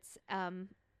one. It's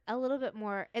a little bit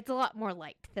more. It's a lot more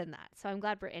light than that. So I'm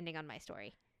glad we're ending on my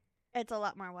story. It's a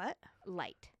lot more what?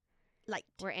 Light. Light.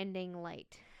 We're ending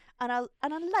light. On a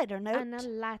lighter note. On a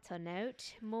lighter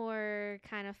note, more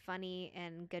kind of funny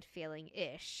and good feeling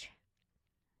ish.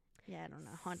 Yeah, I don't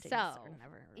know. Hauntings So, are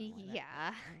never.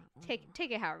 Yeah.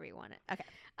 Take it however you want it.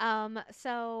 Okay.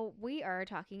 So we are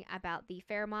talking about the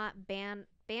Fairmont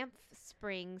Banff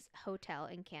Springs Hotel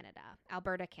in Canada,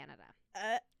 Alberta, Canada.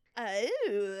 Oh.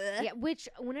 Yeah, which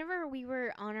whenever we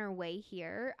were on our way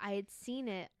here, I had seen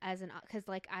it as an because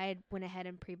like I had went ahead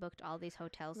and pre-booked all these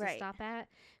hotels to Right. stop at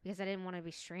because I didn't want to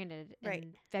be stranded Right.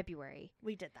 in February.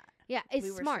 We did that. Yeah, it's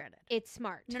We were smart. stranded. It's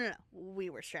smart. No. We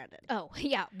were stranded. Oh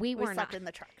yeah, we we were slept not. in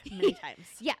the truck many times.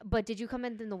 Yeah, but did you come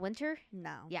in the winter?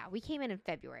 No. Yeah, we came in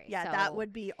February. Yeah, so that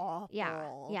would be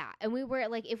awful. Yeah, and we were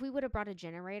like, if we would have brought a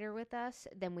generator with us,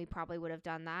 then we probably would have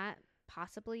done that,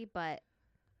 possibly. But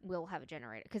we'll have a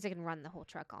generator because it can run the whole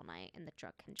truck all night, and the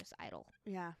truck can just idle.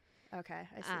 Yeah. Okay,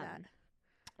 I see that.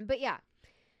 But yeah,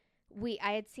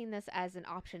 I had seen this as an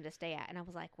option to stay at, and I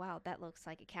was like, wow, that looks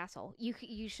like a castle.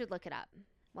 You should look it up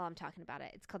while I'm talking about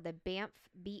it. It's called the Banff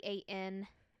BANFF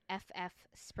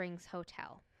Springs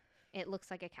Hotel. It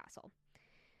looks like a castle.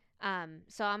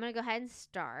 So I'm gonna go ahead and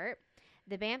start.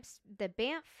 The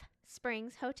Banff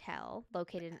Springs Hotel,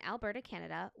 located in Alberta,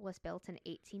 Canada, was built in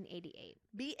 1888.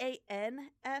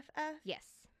 BANFF. Yes.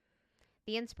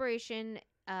 The inspiration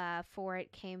for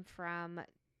it came from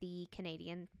the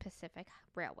Canadian Pacific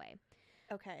Railway.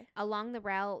 Okay. Along the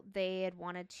route, they had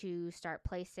wanted to start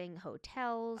placing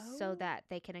hotels so Oh. that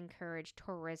they can encourage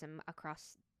tourism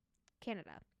across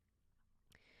Canada.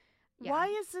 Yeah. Why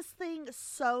is this thing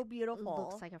so beautiful?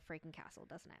 Looks like a freaking castle,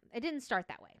 doesn't it? It didn't start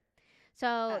that way. So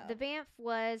Oh. the Banff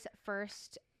was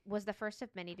the first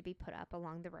of many to be put up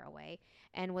along the railway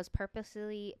and was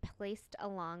purposely placed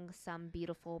along some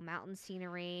beautiful mountain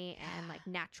scenery and like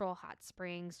natural hot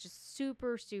springs, just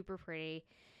super, super pretty.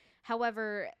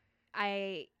 However,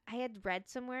 I had read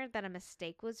somewhere that a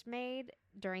mistake was made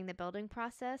during the building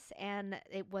process and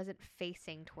it wasn't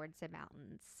facing towards the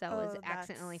mountains. So it was Oh,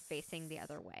 accidentally that's- facing the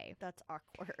other way. That's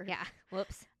awkward. Yeah.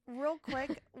 Whoops. Real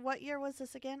quick, what year was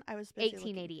this again? I was busy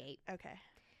looking. 1888. Okay.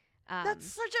 Um, That's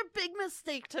such a big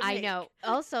mistake to I make. know.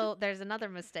 Also, there's another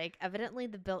mistake. Evidently,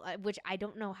 which I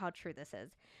don't know how true this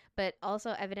is, but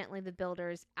also evidently the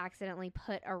builders accidentally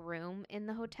put a room in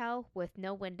the hotel with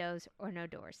no windows or no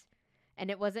doors, and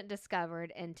it wasn't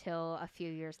discovered until a few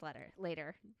years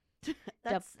later.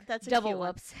 That's a Double cute one.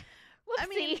 whoops. I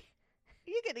mean, Whoopsie.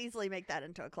 You could easily make that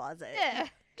into a closet. Yeah,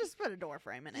 Just put a door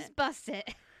frame in just it. bust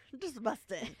it. Just bust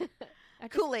it. I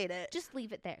just- Kool-Aid it. Just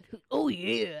leave it there. Oh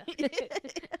yeah.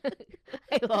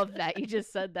 I love that. You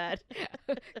just said that.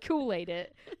 Kool-Aid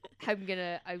it. I'm going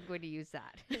to use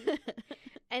that.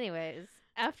 Anyways,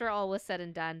 after all was said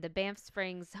and done, the Banff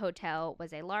Springs Hotel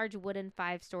was a large wooden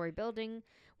 5-story building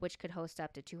which could host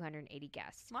up to 280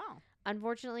 guests. Wow.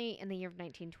 Unfortunately, in the year of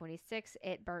 1926,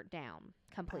 it burnt down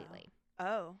completely.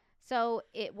 Oh. So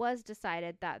it was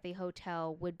decided that the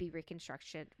hotel would be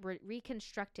reconstructed,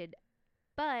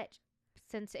 but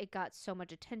since it got so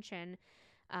much attention,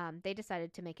 they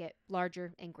decided to make it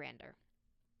larger and grander.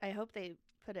 I hope they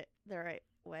put it the right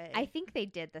way. I think they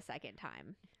did the second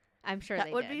time. I'm sure that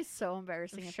they would did. be so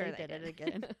embarrassing I'm if sure they did it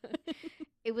again.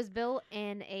 It was built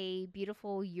in a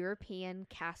beautiful European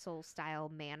castle-style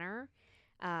manner.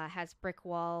 Has brick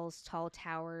walls, tall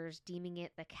towers, deeming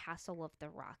it the Castle of the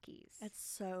Rockies. It's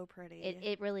so pretty.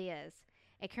 It really is.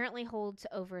 It currently holds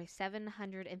over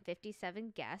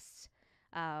 757 guests,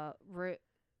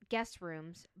 guest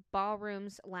rooms,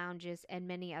 ballrooms, lounges, and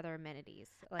many other amenities.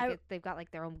 They've got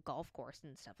like their own golf course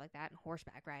and stuff like that, and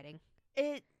horseback riding.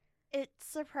 It's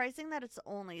surprising that it's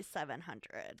only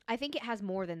 700. I think it has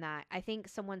more than that. I think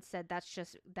someone said that's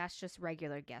just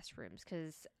regular guest rooms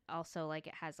because also like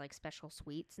it has like special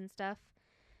suites and stuff.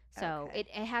 So Okay.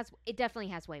 it definitely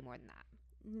has way more than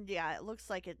that Yeah, it looks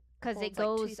like it because it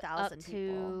holds, like, goes 2,000 up people.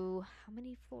 to how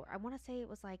many floors? I want to say it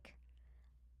was like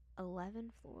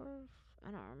 11 floors.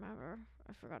 I don't remember.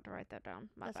 I forgot to write that down.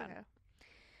 My That's bad. okay.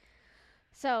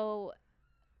 So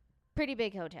pretty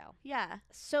big hotel. Yeah.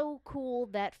 So cool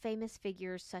that famous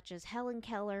figures such as Helen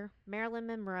Keller, Marilyn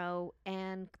Monroe,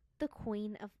 and the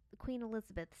Queen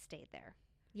Elizabeth stayed there.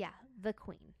 Yeah, the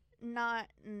Queen. Not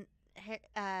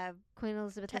Queen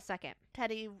Elizabeth II.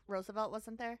 Teddy Roosevelt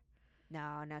wasn't there?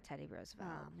 No, not Teddy Roosevelt.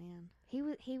 Oh man.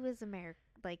 He was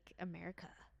America.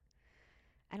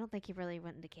 I don't think he really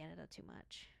went into Canada too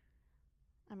much.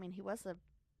 I mean, he was a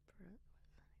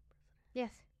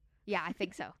Yes. Yeah, I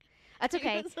think so. That's He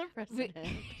okay. was the president.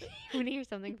 When you hear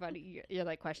something funny, you're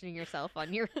like questioning yourself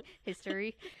on your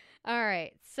history. All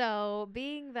right. So,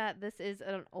 being that this is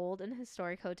an old and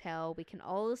historic hotel, we can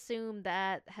all assume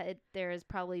that there has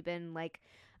probably been like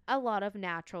a lot of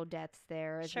natural deaths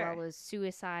there, as Sure. well as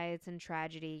suicides and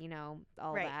tragedy. You know,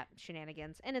 all Right. that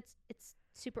shenanigans, and it's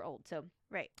super old. So,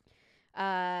 Right.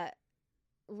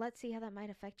 let's see how that might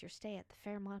affect your stay at the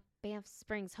Fairmont Banff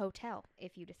Springs Hotel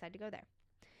if you decide to go there.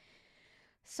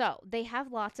 So, they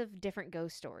have lots of different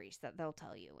ghost stories that they'll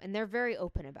tell you, and they're very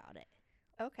open about it.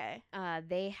 Okay.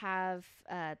 They have,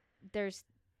 there's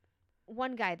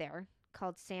one guy there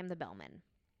called Sam the Bellman.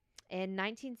 In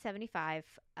 1975,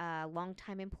 a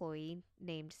longtime employee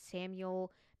named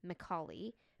Samuel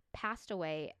McCauley passed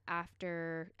away at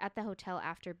the hotel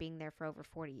after being there for over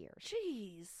 40 years.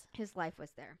 Jeez. His life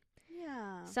was there.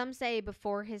 Yeah. Some say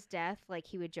before his death, like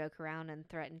he would joke around and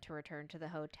threaten to return to the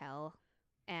hotel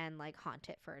and like haunt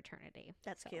it for eternity.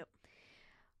 That's So, cute.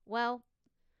 Well,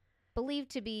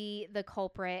 believed to be the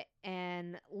culprit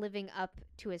and living up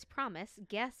to his promise,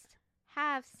 guests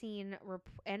have seen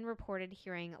and reported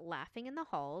hearing laughing in the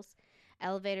halls,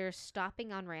 elevators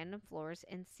stopping on random floors,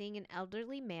 and seeing an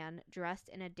elderly man dressed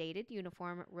in a dated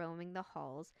uniform roaming the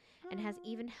halls, and has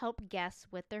even helped guests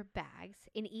with their bags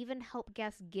and even helped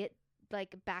guests get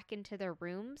like back into their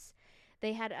rooms.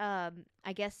 They had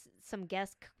I guess some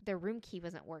guests their room key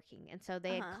wasn't working, and so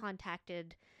they had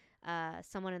contacted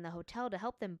someone in the hotel to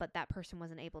help them, but that person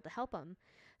wasn't able to help them.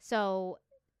 So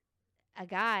a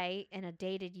guy in a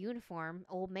dated uniform,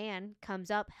 old man,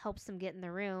 comes up, helps them get in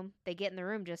the room. They get in the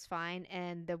room just fine,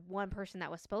 and the one person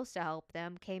that was supposed to help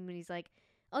them came and he's like,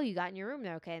 "Oh, you got in your room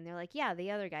there, okay?" And they're like, "Yeah,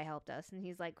 the other guy helped us." And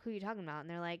he's like, "Who are you talking about?" And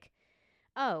they're like,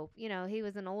 "Oh, he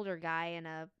was an older guy in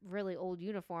a really old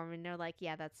uniform." And they're like,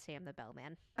 "Yeah, that's Sam the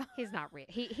Bellman. He's not real.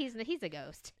 He's a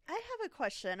ghost." I have a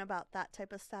question about that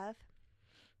type of stuff.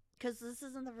 Because this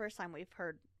isn't the first time we've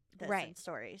heard this in Right.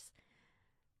 stories.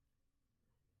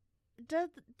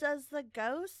 Does the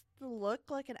ghost look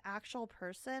like an actual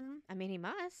person? I mean, he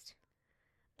must.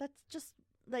 That's just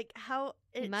like how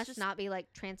He it's must just, not be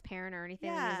like transparent or anything.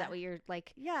 Is Yeah. that what you're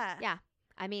like? Yeah. Yeah.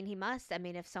 I mean, he must. I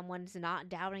mean, if someone's not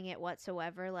doubting it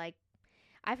whatsoever, like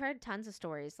I've heard tons of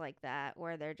stories like that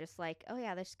where they're just like, "Oh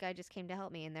yeah, this guy just came to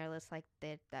help me," and they're just like,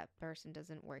 that person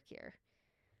doesn't work here.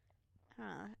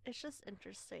 It's just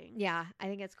interesting. Yeah, I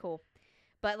think it's cool.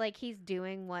 But like he's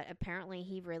doing what apparently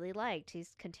he really liked.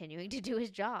 He's continuing to do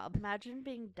his job. Imagine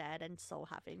being dead and still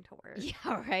having to work.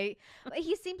 Yeah, right. But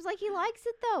he seems like he likes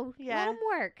it though. Yeah. Let him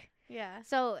work. Yeah.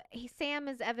 So Sam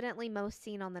is evidently most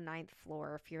seen on the 9th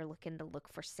floor if you're looking to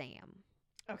look for Sam.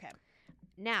 Okay.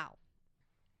 Now,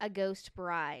 a ghost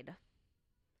bride.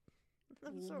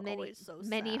 Those are Many always so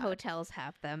many sad. hotels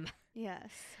have them.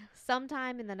 Yes.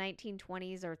 Sometime in the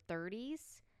 1920s or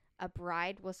 30s, a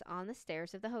bride was on the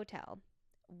stairs of the hotel.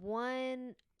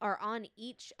 On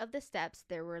each of the steps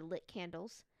there were lit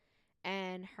candles,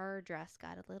 and her dress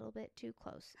got a little bit too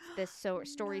close. This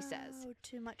story says. No,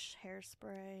 too much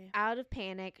hairspray. Out of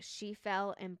panic, she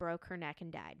fell and broke her neck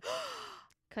and died.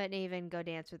 Couldn't even go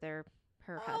dance with her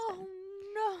husband.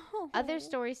 Oh no. Other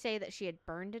stories say that she had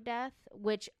burned to death,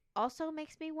 which also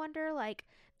makes me wonder, like,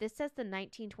 this says the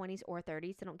 1920s or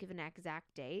 30s. They don't give an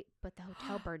exact date, but the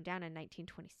hotel burned down in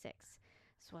 1926.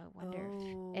 So I wonder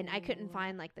if, and I couldn't Oh.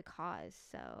 find, like, the cause,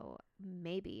 so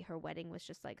maybe her wedding was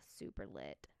just, like, super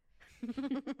lit.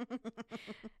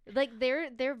 Like,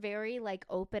 they're very, like,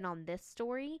 open on this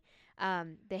story.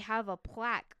 They have a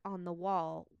plaque on the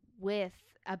wall with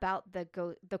about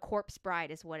the corpse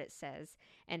bride is what it says,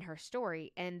 and her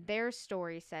story. And their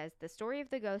story says the story of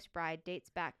the ghost bride dates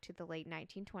back to the late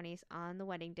 1920s on the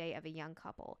wedding day of a young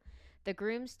couple. The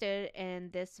groom stood in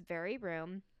this very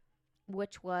room,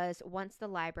 which was once the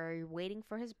library, waiting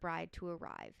for his bride to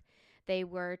arrive. They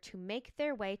were to make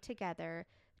their way together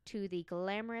to the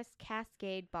glamorous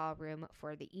Cascade Ballroom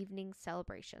for the evening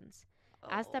celebrations.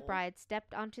 As the Oh. bride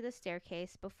stepped onto the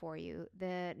staircase before you,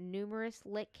 the numerous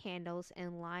lit candles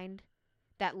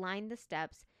that lined the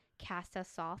steps cast a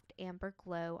soft amber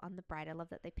glow on the bride. I love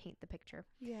that they paint the picture.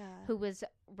 Yeah. Who was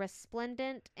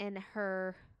resplendent in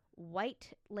her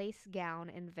white lace gown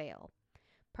and veil.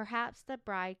 Perhaps the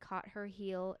bride caught her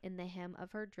heel in the hem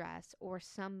of her dress, or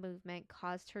some movement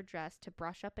caused her dress to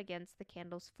brush up against the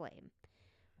candle's flame.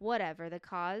 Whatever the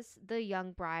cause, the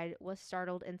young bride was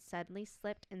startled and suddenly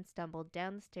slipped and stumbled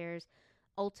down the stairs,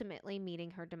 ultimately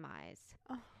meeting her demise.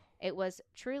 Oh. It was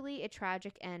truly a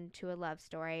tragic end to a love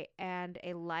story and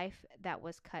a life that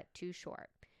was cut too short.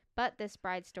 But this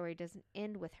bride's story doesn't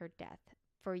end with her death.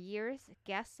 For years,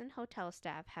 guests and hotel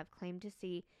staff have claimed to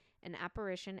see an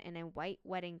apparition in a white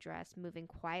wedding dress moving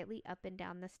quietly up and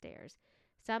down the stairs.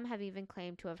 Some have even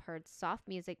claimed to have heard soft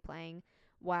music playing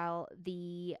while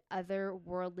the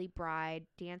otherworldly bride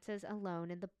dances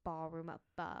alone in the ballroom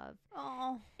above.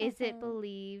 Oh. Is it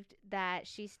believed that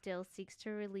she still seeks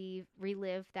to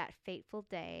relive that fateful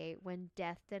day when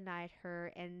death denied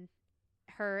her and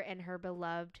her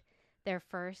beloved their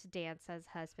first dance as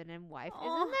husband and wife?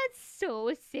 Oh. Isn't that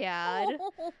so sad?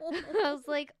 I was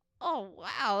like, oh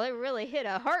wow, it really hit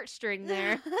a heartstring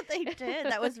there. They did.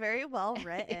 That was very well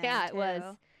written. Yeah, it was.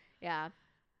 too. Yeah,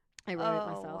 I wrote it Oh,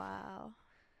 myself. wow.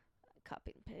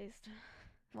 Copy and paste.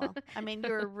 Well, I mean, you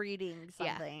were reading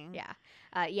Yeah, something.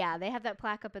 Yeah, they have that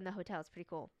plaque up in the hotel. It's pretty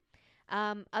cool.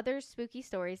 Other spooky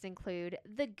stories include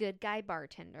the good guy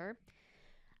bartender.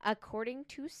 According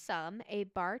to some, a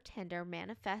bartender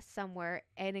manifests somewhere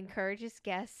and encourages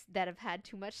guests that have had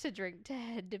too much to drink to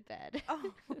head to bed.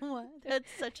 Oh, what? That's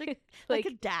such a like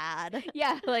a dad.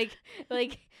 Yeah, like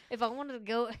if I wanted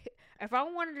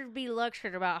to be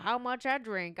lectured about how much I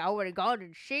drink, I would have gone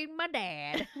and seen my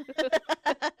dad.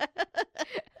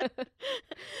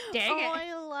 Dang Oh, it.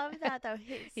 I love that though.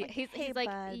 He's He's like, like,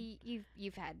 "Hey,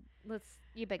 bud,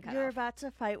 you've been cut you're off. about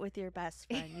to fight with your best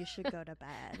friend. You should go to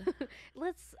bed.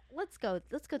 let's go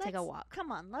take a walk.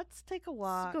 Come on, let's take a Let's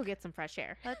walk. go get some fresh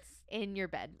air Let's in your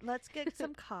bed. let's get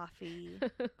some coffee.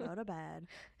 Go to bed.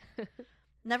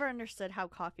 Never understood how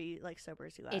coffee like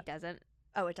sobers you up. It doesn't.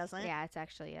 Oh, it doesn't. Yeah, it's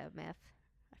actually a myth.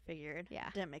 I figured. Yeah.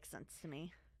 Didn't make sense to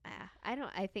me. I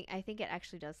don't. I think it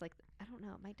actually does. Like, I don't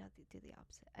know. It might do the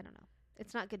opposite. I don't know.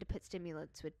 It's not good to put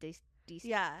stimulants with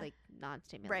Yeah. like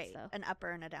non-stimulants. Right. Though. An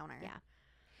upper and a downer. Yeah.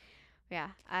 Yeah.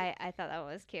 I thought that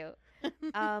was cute.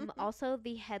 Also,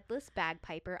 the headless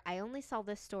bagpiper. I only saw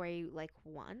this story like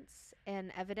once,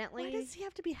 and evidently, Why does he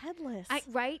have to be headless?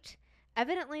 right.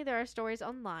 Evidently, there are stories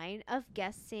online of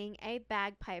guests seeing a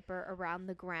bagpiper around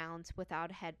the grounds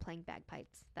without a head playing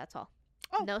bagpipes. That's all.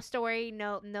 Oh. No story,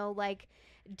 no like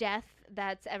death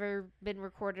that's ever been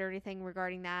recorded or anything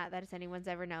regarding that anyone's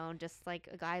ever known. Just like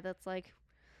a guy that's like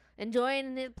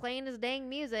enjoying it, playing his dang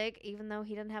music, even though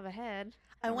he doesn't have a head.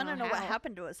 I want to know what how.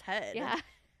 happened to his head. Yeah.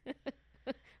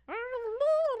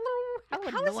 How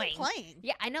How is annoying. he playing?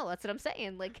 Yeah, I know. That's what I'm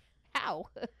saying. Like, how?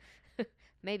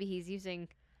 Maybe he's using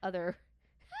other.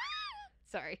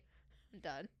 Sorry, I'm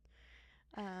done.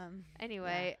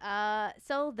 Anyway,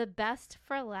 so the best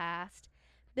for last,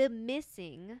 the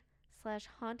missing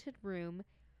 / haunted room,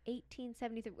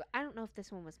 1873. I don't know if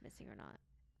this one was missing or not.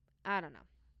 I don't know.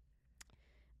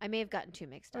 I may have gotten too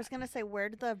mixed I was up. gonna say, where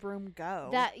did the room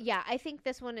go? I think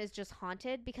this one is just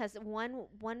haunted because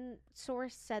one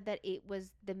source said that it was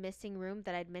the missing room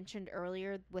that I'd mentioned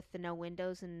earlier with the no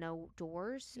windows and no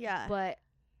doors. Yeah. But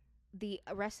the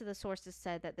rest of the sources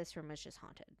said that this room is just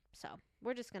haunted. So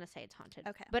we're just gonna say it's haunted.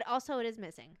 Okay. But also it is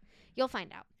missing. You'll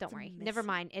find out. Don't It's worry. Never missing.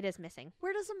 mind. It is missing.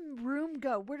 Where does a room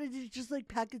go? Where did it just like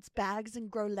pack its bags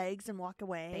and grow legs and walk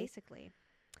away? Basically.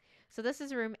 So this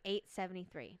is room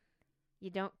 873.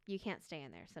 You can't stay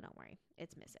in there, so don't worry.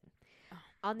 It's missing. Oh,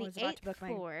 On I the was about 8th to book my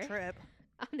floor, trip.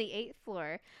 on the 8th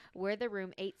floor, where the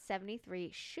room 873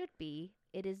 should be,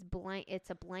 it is blank. It's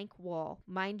a blank wall.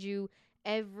 Mind you,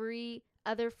 every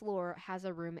other floor has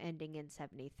a room ending in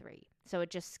 73. So it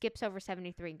just skips over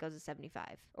 73 and goes to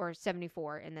 75 or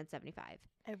 74 and then 75.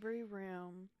 Every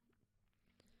room.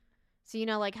 So you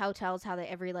know like hotels how they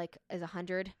every like is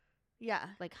 100, Yeah.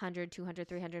 like 100, 200,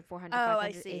 300, 400, Oh, 500,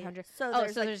 I see. 800. So Oh,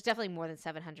 there's so like, there's definitely more than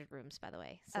 700 rooms, by the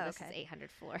way. So Oh, this is okay.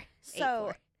 800 floor.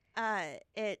 so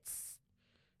it's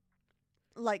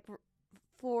like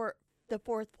the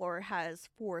fourth floor has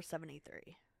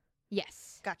 473.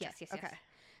 Yes. Gotcha. Yes. Okay.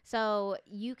 So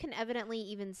you can evidently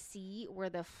even see where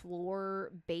the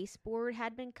floor baseboard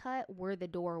had been cut, where the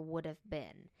door would have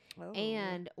been, Oh.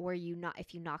 and where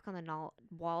if you knock on the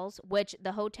walls, which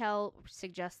the hotel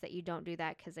suggests that you don't do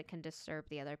that because it can disturb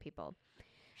the other people.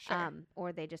 Sure.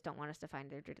 Or they just don't want us to find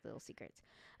their dirty little secrets.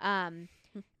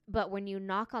 But when you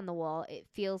knock on the wall, it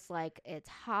feels like it's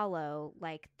hollow,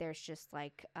 like there's just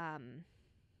like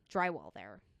drywall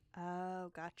there. Oh,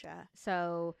 gotcha.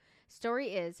 So story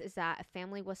is that a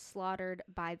family was slaughtered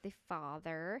by the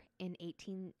father in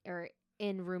room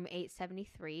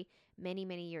 873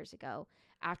 many years ago.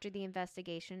 After the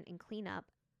investigation and cleanup,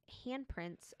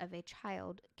 handprints of a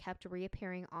child kept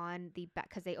reappearing on the back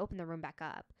because they opened the room back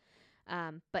up.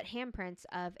 But handprints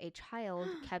of a child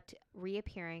kept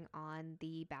reappearing on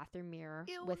the bathroom mirror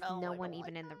Ew, with no, no I one don't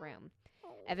even like in the that. room.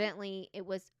 Oh. Evidently, it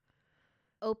was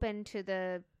open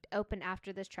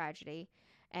after this tragedy,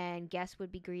 and guests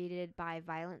would be greeted by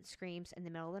violent screams in the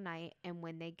middle of the night. And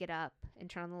when they get up and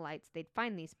turn on the lights, they'd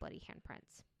find these bloody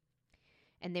handprints.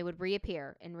 and they would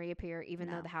reappear and reappear even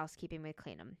though No. the housekeeping would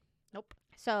clean them. Nope.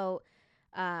 So,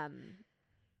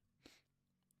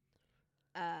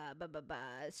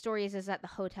 story is that the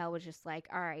hotel was just like,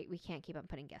 all right, we can't keep on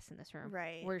putting guests in this room.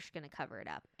 Right. We're just gonna cover it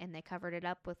up, and they covered it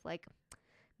up with like,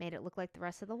 made it look like the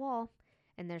rest of the wall,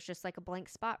 and there's just like a blank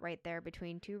spot right there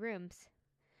between two rooms.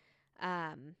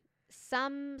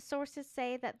 Some sources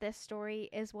say that this story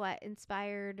is what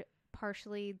inspired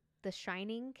partially The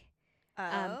Shining,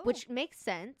 which makes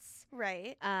sense.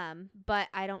 Right. But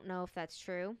I don't know if that's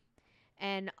true.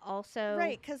 And also,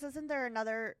 Right, because isn't there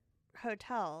another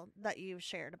hotel that you've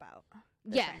shared about?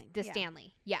 The yeah, Shining. the Yeah.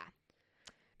 Stanley. Yeah.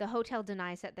 The hotel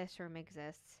denies that this room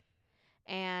exists.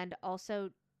 And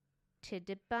also, to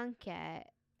debunk it,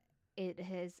 it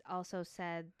has also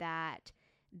said that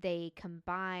they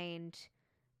combined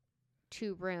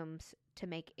two rooms to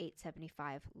make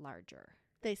 875 larger,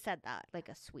 They said that. like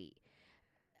a suite.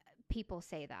 People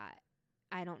say that.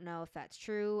 I don't know if that's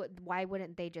true. Why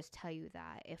wouldn't they just tell you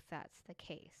that if that's the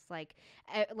case? Like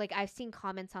I've seen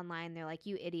comments online. They're like,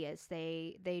 "You idiots!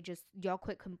 They just y'all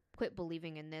quit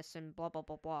believing in this and blah blah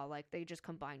blah blah." Like they just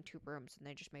combined two rooms and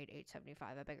they just made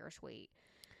 875 a bigger suite.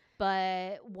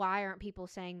 But why aren't people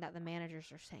saying that the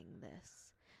managers are saying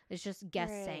this? It's just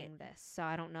guests Right. saying this. So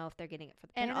I don't know if they're getting it for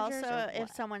the And managers also, or if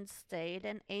what. someone stayed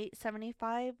in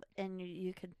 875, and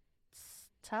you could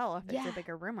tell if it's Yeah. a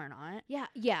bigger room or not.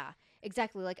 Yeah,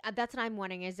 exactly. Like that's what I'm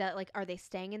wondering. Is that like, are they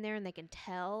staying in there and they can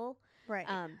tell? Right.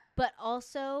 But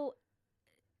also,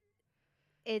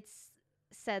 it's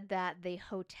said that the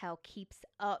hotel keeps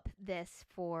up this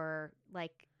for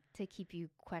like to keep you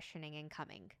questioning and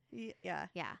coming. Yeah.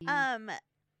 Yeah.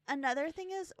 Another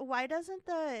thing is, why doesn't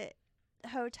the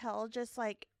hotel just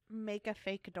like make a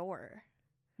fake door?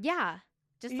 Yeah.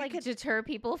 Just You like could- deter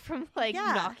people from like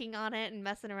Yeah. knocking on it and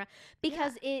messing around,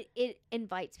 because it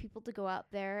invites people to go out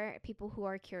there, people who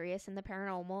are curious in the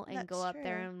paranormal, and go That's up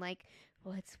there true. and like,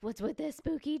 what's with this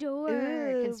spooky door?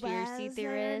 Ooh, Conspiracy why is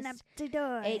there an theorists. empty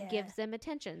door? It gives them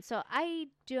attention. So I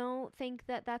don't think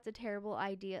that that's a terrible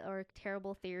idea or a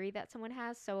terrible theory that someone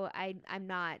has. So I'm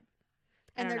not.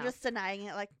 I and don't they're know. just denying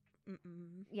it, like,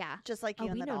 mm-mm. Yeah. Just like you Oh,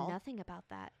 and we the know doll. nothing about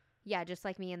that. Yeah, just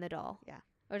like me and the doll. Yeah.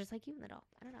 Or just like you and the doll.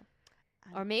 I don't know. I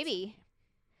Or don't maybe.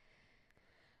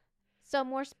 So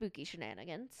more spooky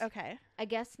shenanigans. see- Okay. A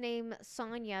guest named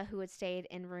Sonia, who had stayed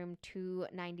in room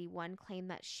 291, claimed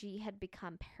that she had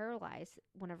become paralyzed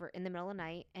whenever in the middle of the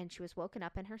night, and she was woken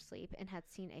up in her sleep and had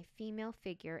seen a female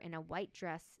figure in a white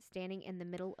dress standing in the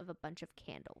middle of a bunch of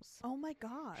candles. Oh my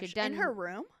gosh. In done- her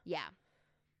room? Yeah,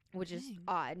 which is Dang.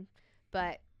 odd,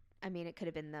 but I mean, it could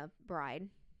have been the bride.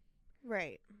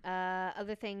 Right.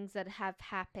 Other things that have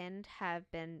happened have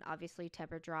been obviously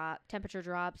temperature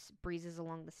drops, breezes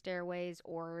along the stairways,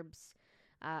 orbs,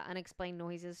 unexplained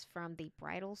noises from the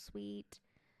bridal suite.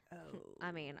 Oh.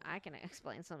 I mean, I can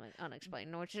explain some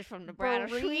unexplained noises from the bridal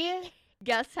suite. Brie?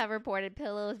 Guests have reported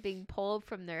pillows being pulled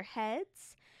from their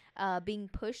heads, being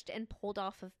pushed and pulled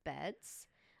off of beds.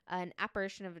 An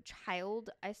apparition of a child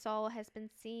I saw has been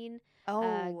seen.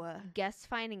 Oh. Guests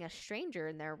finding a stranger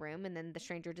in their room and then the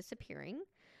stranger disappearing.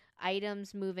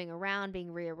 Items moving around,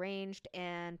 being rearranged,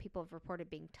 and people have reported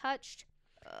being touched.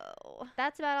 Oh.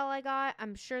 That's about all I got.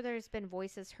 I'm sure there's been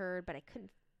voices heard, but I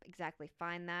couldn't exactly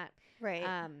find that. Right.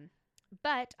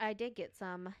 But I did get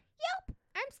some Yelp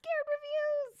I'm scared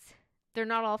reviews. They're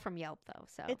not all from Yelp though,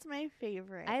 so it's my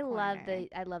favorite. I corner.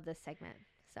 love this segment.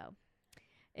 So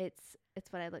it's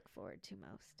what I look forward to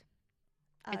most.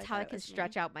 Oh, It's how thought I it can was me.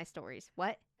 stretch out my stories.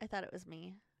 What? I thought it was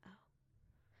me.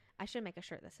 I should make a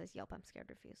shirt that says Yelp I'm scared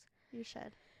reviews. You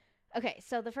should. Okay,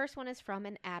 so the first one is from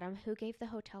an Adam who gave the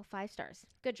hotel 5 stars.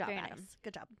 Good job, Very Adam. nice.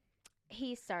 Good job.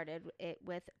 He started it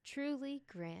with truly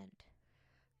grand.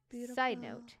 Beautiful. Side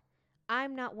note,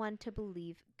 I'm not one to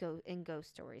believe in ghost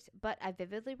stories, but I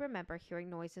vividly remember hearing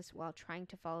noises while trying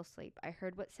to fall asleep. I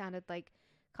heard what sounded like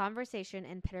conversation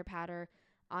and pitter-patter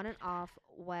on and off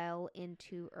well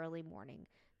into early morning.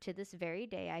 To this very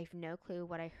day, I have no clue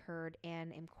what I heard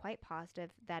and am quite positive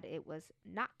that it was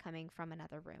not coming from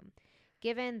another room,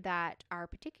 given that our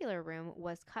particular room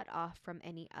was cut off from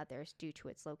any others due to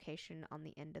its location on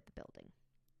the end of the building.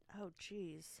 Oh,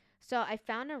 jeez. So I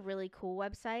found a really cool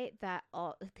website that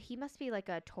he must be like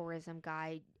a tourism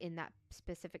guy in that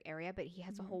specific area, but he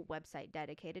has a Mhm. whole website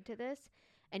dedicated to this,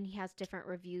 and he has different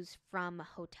reviews from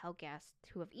hotel guests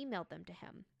who have emailed them to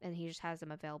him, and he just has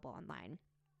them available online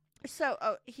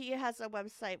So, he has a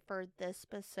website for this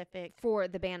specific. for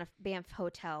the Banff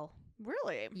Hotel.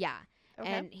 Really? Yeah. Okay.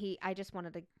 And I just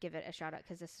wanted to give it a shout out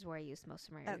because this is where I used most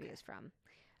of my Okay. reviews from.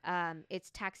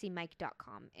 It's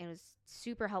taximike.com. It was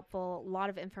super helpful. A lot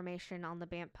of information on the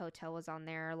Banff Hotel was on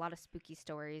there. A lot of spooky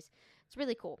stories. It's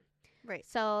really cool. Right.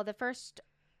 So the first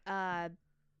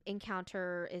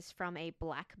encounter is from a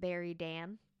Blackberry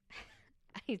Dan.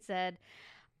 He said,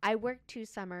 I worked 2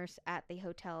 summers at the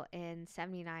hotel in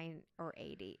 79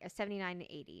 and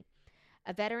 80.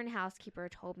 A veteran housekeeper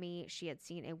told me she had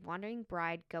seen a wandering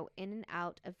bride go in and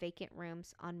out of vacant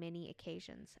rooms on many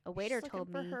occasions. A waiter She's told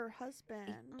looking me for her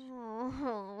husband.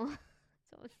 Oh,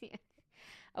 so sad.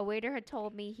 A waiter had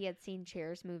told me he had seen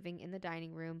chairs moving in the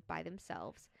dining room by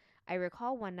themselves. I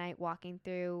recall one night walking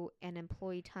through an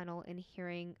employee tunnel and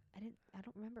hearing I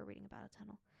don't remember reading about a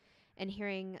tunnel and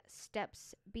hearing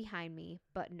steps behind me,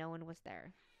 but no one was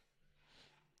there.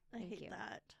 I Thank hate you.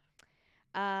 that.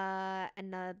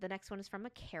 And the next one is from a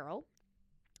Carol.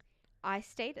 I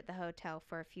stayed at the hotel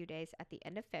for a few days at the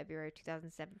end of February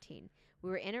 2017. We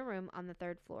were in a room on the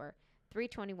 3rd floor,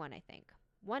 321, I think.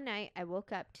 One night, I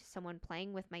woke up to someone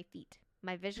playing with my feet.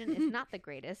 My vision is not the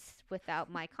greatest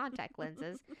without my contact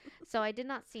lenses, so I did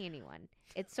not see anyone.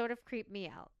 It sort of creeped me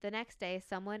out. The next day,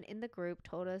 someone in the group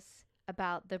told us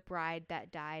about the bride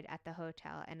that died at the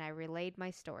hotel, and I relayed my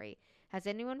story. Has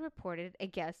anyone reported a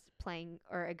guest playing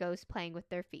or a ghost playing with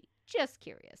their feet? Just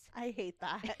curious. I hate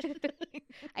that.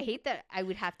 I hate that I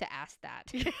would have to ask that.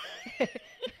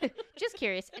 Just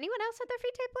curious. Anyone else had their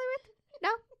feet to play with? No?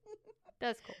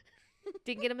 That's cool.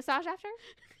 Didn't get a massage after?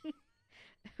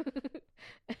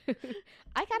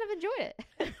 I kind of enjoyed it.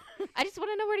 I just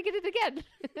want to know where to get it again.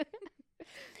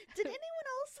 Did anyone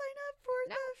else sign up for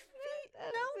No. the feet?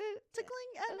 No?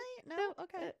 Tickling at night? No?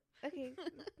 Okay. Okay.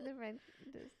 Never mind.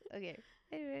 Okay.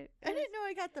 Anyway. I didn't know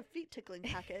I got the feet tickling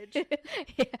package.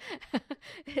 Yeah.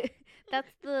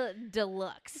 That's the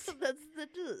deluxe. That's the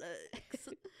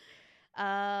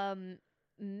deluxe.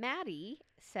 Maddie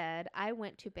said, I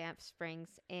went to Banff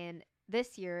Springs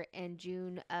this year in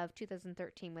June of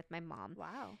 2013 with my mom.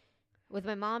 Wow. With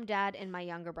my mom, dad, and my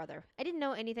younger brother. I didn't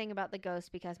know anything about the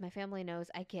ghost because my family knows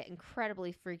I get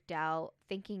incredibly freaked out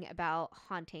thinking about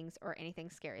hauntings or anything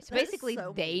scary. So That is basically,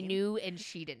 so they mean. knew and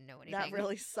she didn't know anything. That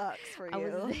really sucks for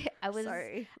you. I was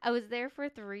Sorry. I was there for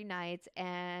 3 nights,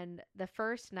 and the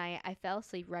first night I fell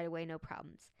asleep right away, no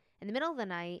problems. In the middle of the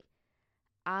night,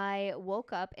 I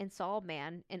woke up and saw a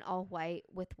man in all white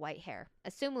with white hair,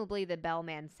 assumably the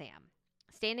bellman Sam,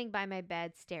 standing by my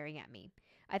bed staring at me.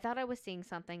 I thought I was seeing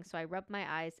something, so I rubbed my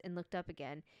eyes and looked up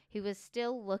again. He was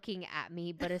still looking at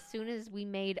me, but as soon as we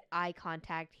made eye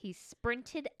contact, he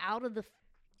sprinted out of the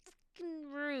fucking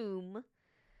room.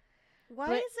 Why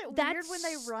But is it weird when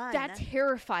they run? That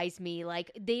terrifies me.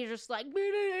 Like, they just like,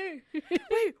 Wait, we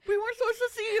weren't supposed to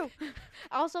see you.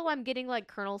 Also, I'm getting like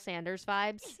Colonel Sanders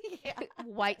vibes. Yeah.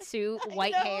 White suit, I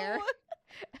white know. hair.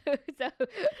 So,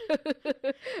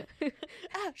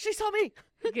 Ah, she saw me.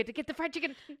 good to get the fried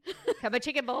chicken. Have a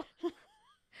chicken bowl.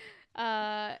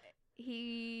 But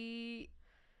he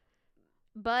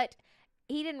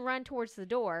didn't run towards the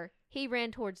door. He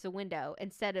ran towards the window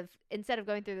instead of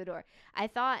going through the door. I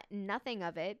thought nothing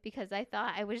of it because I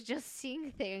thought I was just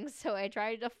seeing things. So I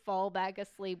tried to fall back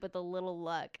asleep with a little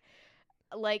luck.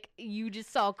 Like, you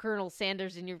just saw Colonel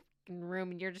Sanders in your fucking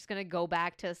room and you're just gonna go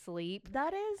back to sleep.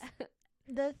 That is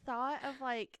the thought of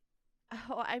like,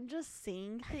 oh, I'm just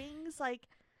seeing things. Like,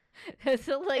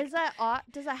 So like, is that odd?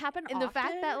 Does that happen and the often?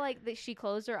 fact that like that she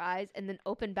closed her eyes and then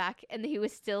opened back and he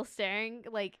was still staring,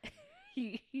 like,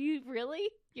 you really,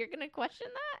 you're gonna question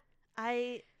that?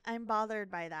 I'm bothered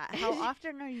by that. How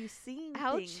often are you seeing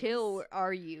How things? chill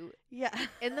are you? Yeah.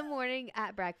 In the morning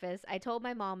at breakfast, I told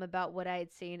my mom about what I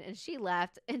had seen, and she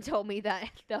laughed and told me that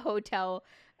the hotel,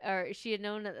 or she had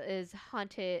known has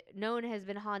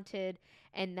been haunted,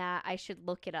 and that I should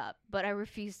look it up. But I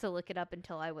refused to look it up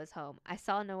until I was home. I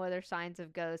saw no other signs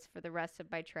of ghosts for the rest of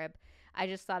my trip. I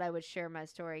just thought I would share my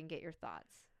story and get your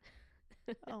thoughts.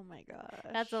 Oh my gosh.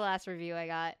 That's the last review I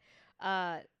got.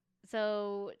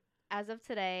 So as of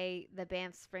today, the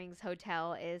Banff Springs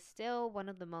Hotel is still one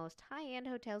of the most high-end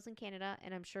hotels in Canada,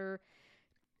 and I'm sure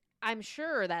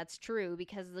that's true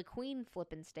because the Queen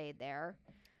flippin' stayed there.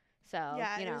 So,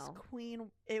 yeah, you it know, was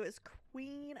Queen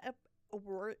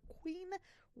worthy.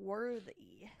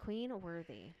 Queen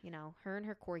worthy, you know, her and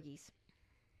her corgis.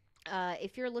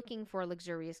 If you're looking for a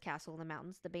luxurious castle in the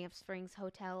mountains, the Banff Springs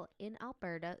Hotel in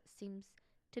Alberta seems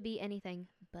to be anything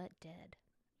but dead.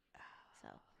 So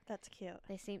That's cute.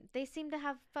 they seem to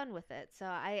have fun with it, so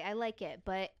I like it.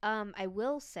 But I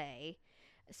will say,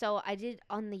 so I did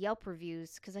on the Yelp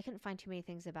reviews because I couldn't find too many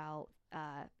things about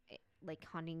like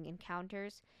haunting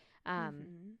encounters.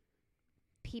 Mhm.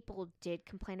 people did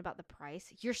complain about the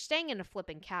price. You're staying in a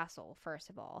flipping castle, first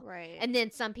of all. Right. And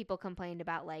then some people complained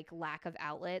about like lack of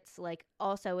outlets. Like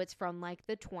also it's from like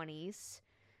the 20s.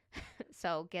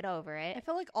 So get over it. I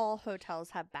feel like all hotels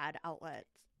have bad outlet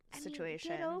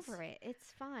situations. Get over it.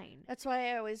 It's fine. That's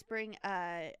why I always bring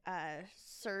a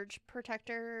surge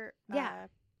protector Yeah.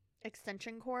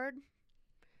 extension cord,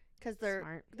 because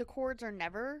Smart. the cords are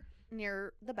never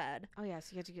near the bed. Oh yeah,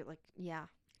 so you have to get like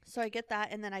So I get that,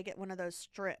 and then I get one of those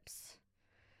strips,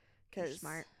 You're because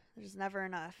smart. there's never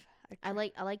enough. I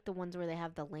like the ones where they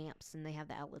have the lamps and they have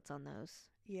the outlets on those.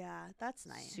 Yeah, that's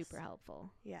nice. Super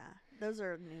helpful. Yeah, those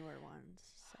are newer ones.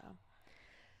 So,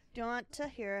 do you want to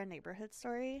hear a neighborhood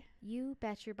story? You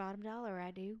bet your bottom dollar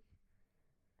I do.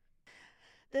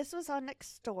 This was on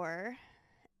Nextdoor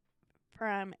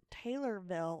from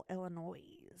Taylorville, Illinois.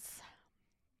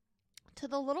 To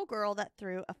the little girl that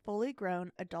threw a fully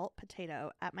grown adult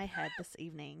potato at my head this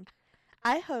evening,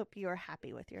 I hope you are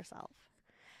happy with yourself.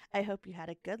 I hope you had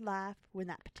a good laugh when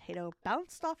that potato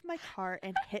bounced off my car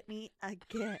and hit me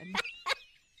again.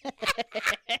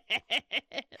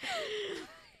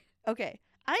 Okay,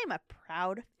 I am a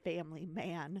proud family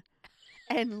man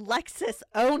and Lexus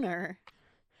owner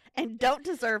and don't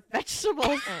deserve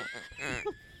vegetables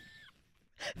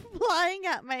flying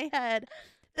at my head.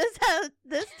 This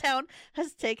town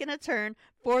has taken a turn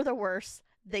for the worse.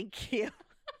 Thank you.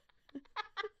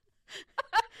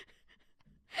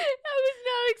 I was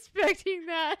not expecting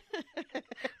that. When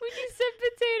you said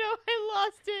potato, I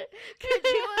lost it. Could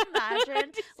you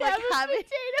imagine Just like have a having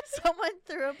potato. someone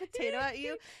throw a potato at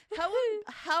you? How They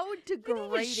didn't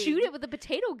degrading. even shoot it with a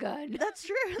potato gun. That's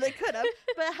true. They could have,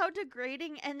 but how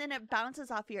degrading! And then it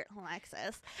bounces off your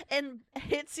Lexus and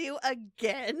hits you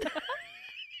again.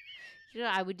 You know,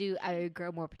 I would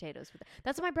grow more potatoes with that.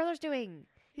 That's what my brother's doing.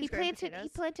 He's growing He potatoes?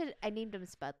 planted, I named him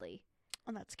Spudley.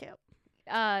 Oh, that's cute.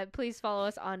 Please follow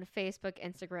us on Facebook,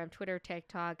 Instagram, Twitter,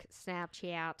 TikTok,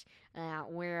 Snapchat,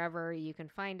 wherever you can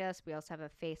find us. We also have a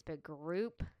Facebook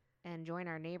group, and join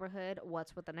our neighborhood,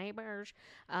 What's with the Neighbors.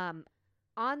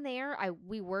 On there,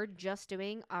 we were just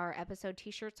doing our episode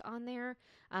t-shirts on there,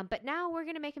 but now we're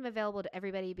going to make them available to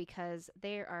everybody because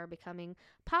they are becoming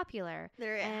popular.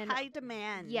 They're in And high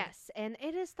demand. Yes, and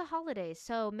it is the holidays,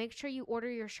 so make sure you order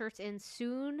your shirts in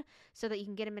soon so that you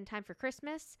can get them in time for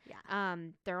Christmas. Yeah.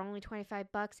 They're only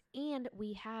 $25, and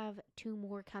we have 2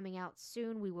 more coming out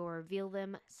soon. We will reveal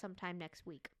them sometime next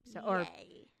week. So, or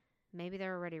Yay. maybe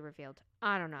they're already revealed.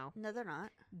 I don't know. No, they're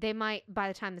not. They might, by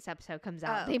the time this episode comes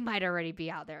out, Oh. they might already be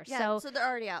out there. Yeah, so they're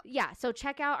already out. yeah, so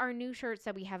check out our new shirts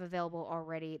that we have available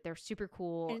already. They're super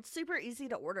cool. And it's super easy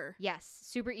to order. Yes,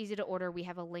 super easy to order. We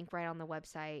have a link right on the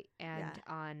website and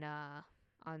on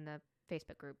the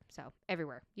Facebook group. So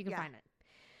everywhere you can Yeah. find it.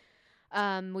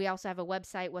 We also have a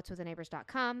website,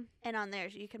 what'swiththeneighbors.com. And on there,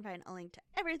 you can find a link to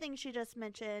everything she just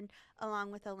mentioned,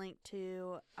 along with a link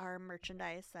to our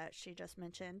merchandise that she just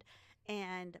mentioned,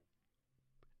 and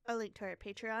a link to our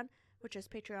Patreon, which is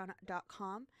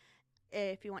patreon.com.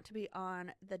 If you want to be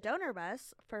on the donor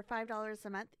bus for $5 a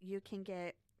month, you can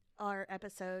get our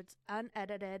episodes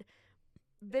unedited,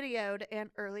 videoed, and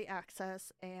early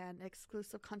access and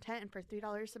exclusive content. And for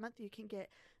 $3 a month, you can get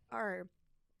our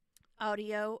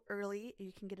audio early.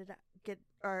 You can get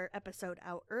our episode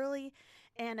out early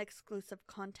and exclusive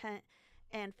content.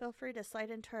 And feel free to slide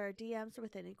into our DMs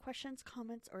with any questions,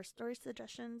 comments, or story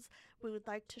suggestions. We would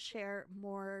like to share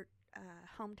more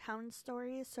hometown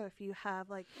stories. So if you have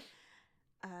like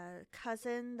a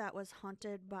cousin that was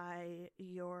haunted by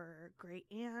your great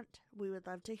aunt, we would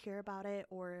love to hear about it.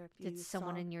 Or if you Did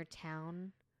someone saw- in your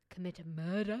town commit a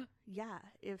murder? yeah,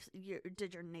 if you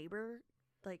did your neighbor,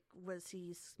 like, was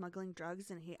he smuggling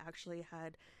drugs and he actually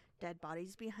had dead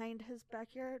bodies behind his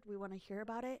backyard? We want to hear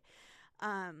about it.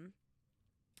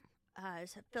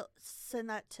 Send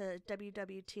that to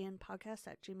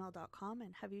wwtnpodcast@gmail.com.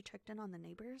 And have you checked in on the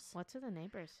neighbors? What's with the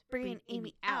neighbors? Bringing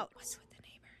Amy out. What's with the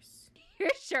neighbors? Your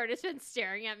shirt has been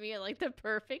staring at me at like the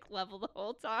perfect level the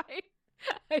whole time.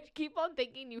 I keep on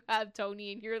thinking you have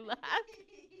Tony in your lap.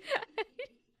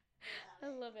 I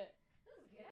love it.